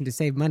save face and to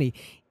save money.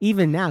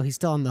 Even now, he's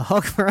still on the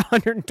hook for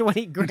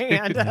 $120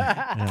 grand.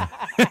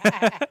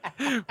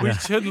 We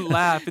shouldn't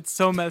laugh. It's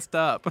so messed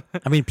up.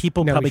 I mean,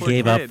 people probably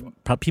gave up.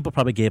 did. People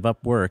probably gave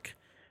up work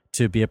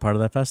to be a part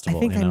of that festival.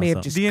 I think I may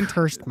have so. just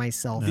cursed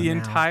myself. The now.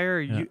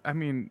 entire,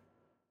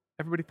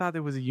 everybody thought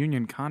there was a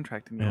union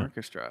contract in the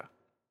orchestra,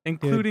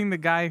 including the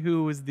guy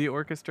who was the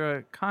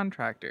orchestra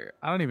contractor.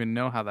 I don't even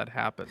know how that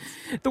happens.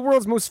 The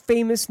world's most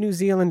famous New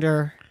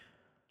Zealander.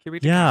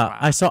 Kirita Yeah,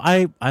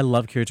 Kanawa. I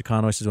love Kira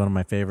Takano. She's one of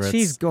my favorites.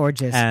 She's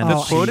gorgeous. And The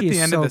oh, quote at she the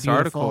is end so of this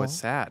article beautiful. was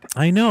sad.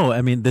 I know.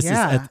 I mean, that's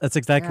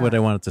exactly what Yeah. I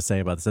wanted to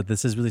say about this. That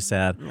this is really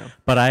sad,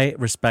 but I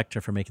respect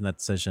her for making that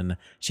decision.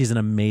 She's an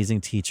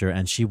amazing teacher,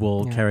 and she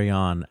will carry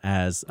on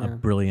as a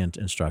brilliant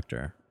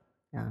instructor.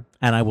 Yeah.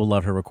 And I will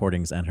love her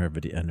recordings and her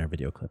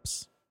video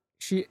clips.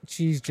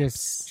 She's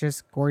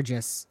just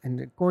gorgeous and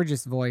a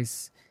gorgeous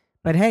voice.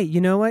 But hey,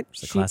 you know what?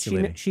 She's a classy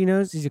lady. She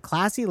knows she's a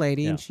classy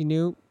lady, and she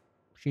knows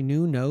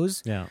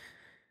Yeah.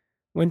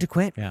 when to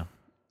quit. Yeah.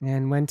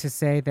 And when to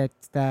say that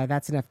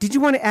that's enough. Did you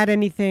want to add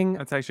anything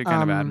That's actually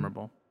kind of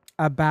admirable.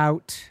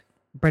 about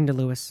Brenda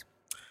Lewis,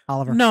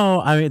 Oliver?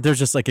 No, I mean, there's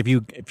just if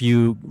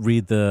you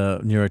read the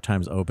New York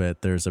Times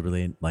obit, there's a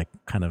really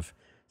kind of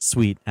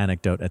sweet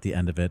anecdote at the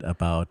end of it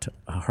about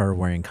her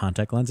wearing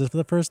contact lenses for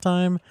the first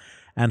time,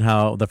 and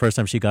how the first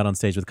time she got on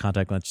stage with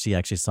contact lenses, she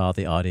actually saw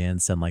the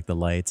audience and like the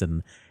lights,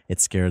 and it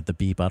scared the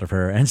beep out of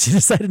her, and she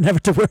decided never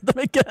to wear them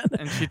again.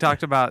 And she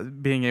talked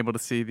about being able to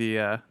see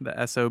the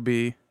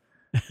SOB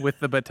with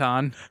the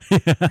baton,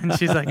 and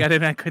she's like,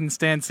 I couldn't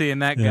stand seeing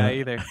that guy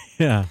either.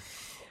 Yeah.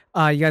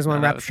 You guys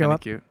want to wrap the That was show kinda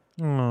up? Cute.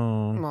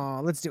 Oh. Aw,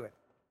 let's do it.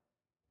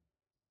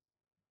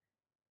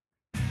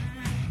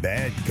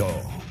 Bad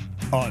Call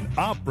on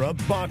Opera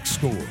Box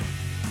Score.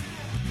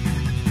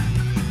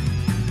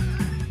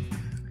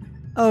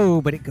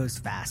 Oh, but it goes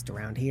fast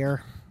around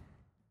here.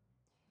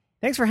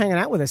 Thanks for hanging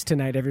out with us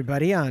tonight,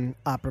 everybody, on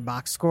Opera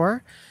Box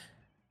Score.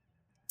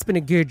 It's been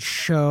a good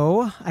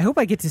show. I hope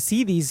I get to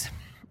see these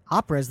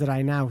operas that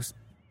I now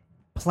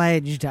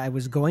pledged I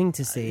was going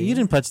to see. You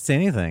didn't pledge to say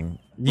anything.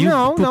 You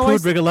No, I poo-pooed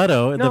s-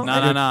 Rigoletto. No,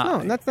 No.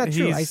 No, that's not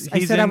true. I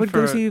He's said I in would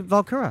go for- see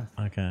Valkyra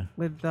Okay.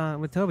 with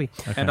Toby.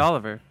 Okay. And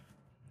Oliver.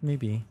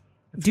 Maybe.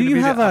 It's Do gonna you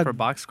be the have a Opera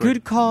Box Score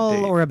good call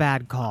date. or a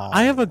bad call?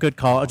 I have a good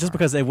call just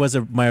because it was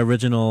my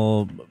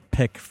original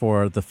pick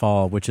for the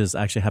fall, which is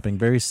actually happening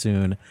very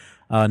soon.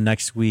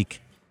 Next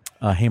week,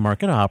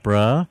 Haymarket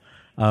Opera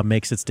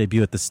makes its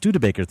debut at the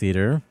Studebaker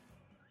Theater,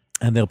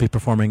 and they'll be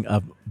performing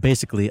a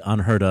basically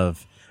unheard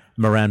of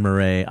Moran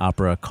Murray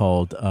opera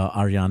called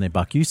Ariadne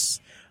Bacchus,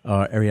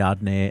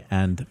 Ariadne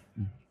and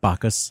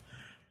Bacchus.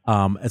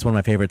 It's one of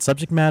my favorite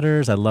subject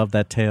matters. I love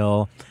that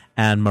tale.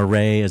 And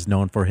Murray is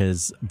known for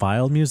his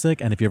viol music.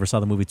 And if you ever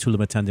saw the movie Tout le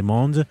matin du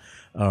monde,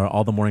 or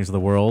All the Mornings of the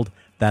World,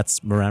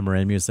 that's Moran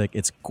Murray music.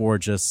 It's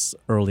gorgeous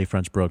early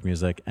French Baroque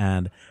music.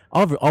 And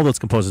all those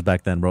composers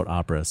back then wrote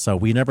operas. So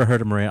we never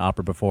heard a Murray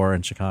opera before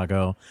in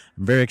Chicago.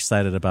 I'm very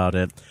excited about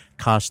it.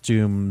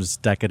 Costumes,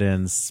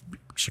 decadence,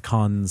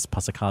 chaconnes,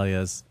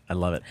 passacalias. I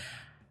love it.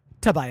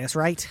 Tobias,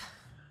 right?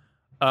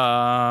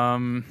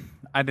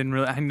 I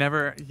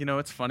never,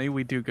 it's funny.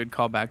 We do good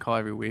call, bad call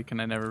every week,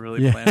 and I never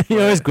really planned for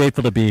You're always it.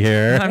 grateful to be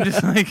here. I'm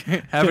just like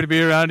happy to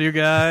be around you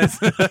guys.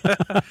 No,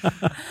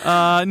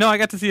 I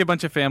got to see a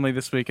bunch of family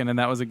this weekend, and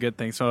that was a good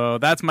thing. So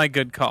that's my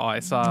good call. I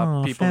saw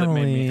Aw, people that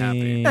made me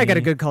family. happy. I got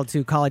a good call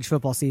too. College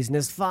football season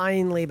is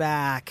finally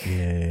back,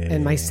 Yay.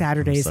 and my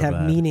Saturdays I'm so have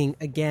glad. meaning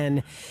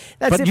again.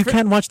 That's But it you for-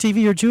 can't watch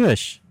TV. You're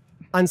Jewish.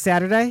 on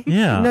Saturday.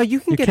 Yeah. no, you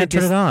can You get can't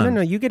turn it on.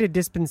 No, you get a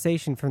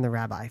dispensation from the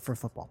rabbi for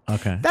football.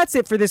 Okay. That's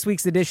it for this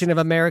week's edition of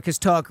America's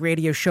Talk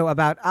radio show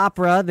about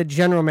opera. The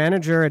general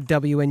manager at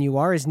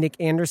WNUR is Nick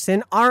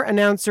Anderson. Our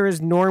announcer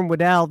is Norm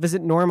Waddell.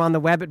 Visit Norm on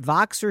the web at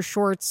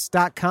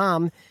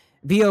voxershorts.com.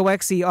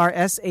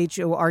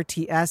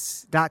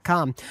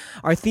 VOXERSHORTS.com.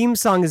 Our theme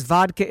song is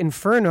Vodka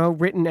Inferno,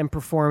 written and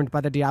performed by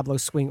the Diablo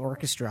Swing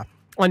Orchestra.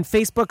 On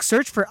Facebook,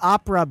 search for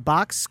Opera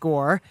Box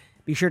Score.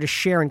 Be sure to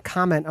share and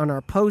comment on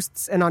our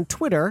posts. And on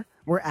Twitter,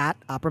 we're at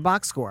Opera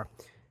Box Score.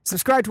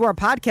 Subscribe to our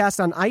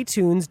podcast on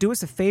iTunes. Do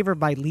us a favor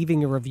by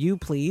leaving a review,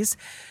 please.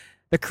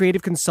 The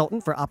creative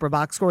consultant for Opera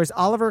Box Score is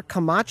Oliver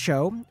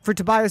Camacho. For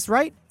Tobias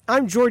Wright,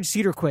 I'm George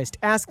Cedarquist,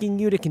 asking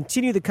you to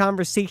continue the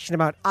conversation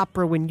about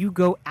opera when you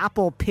go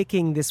apple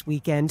picking this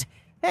weekend.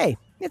 Hey,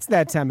 it's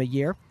that time of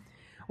year.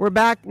 We're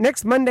back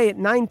next Monday at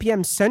 9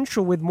 p.m.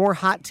 Central with more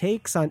hot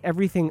takes on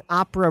everything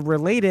opera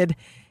related.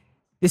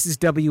 This is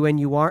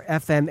WNUR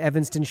FM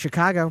Evanston,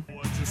 Chicago.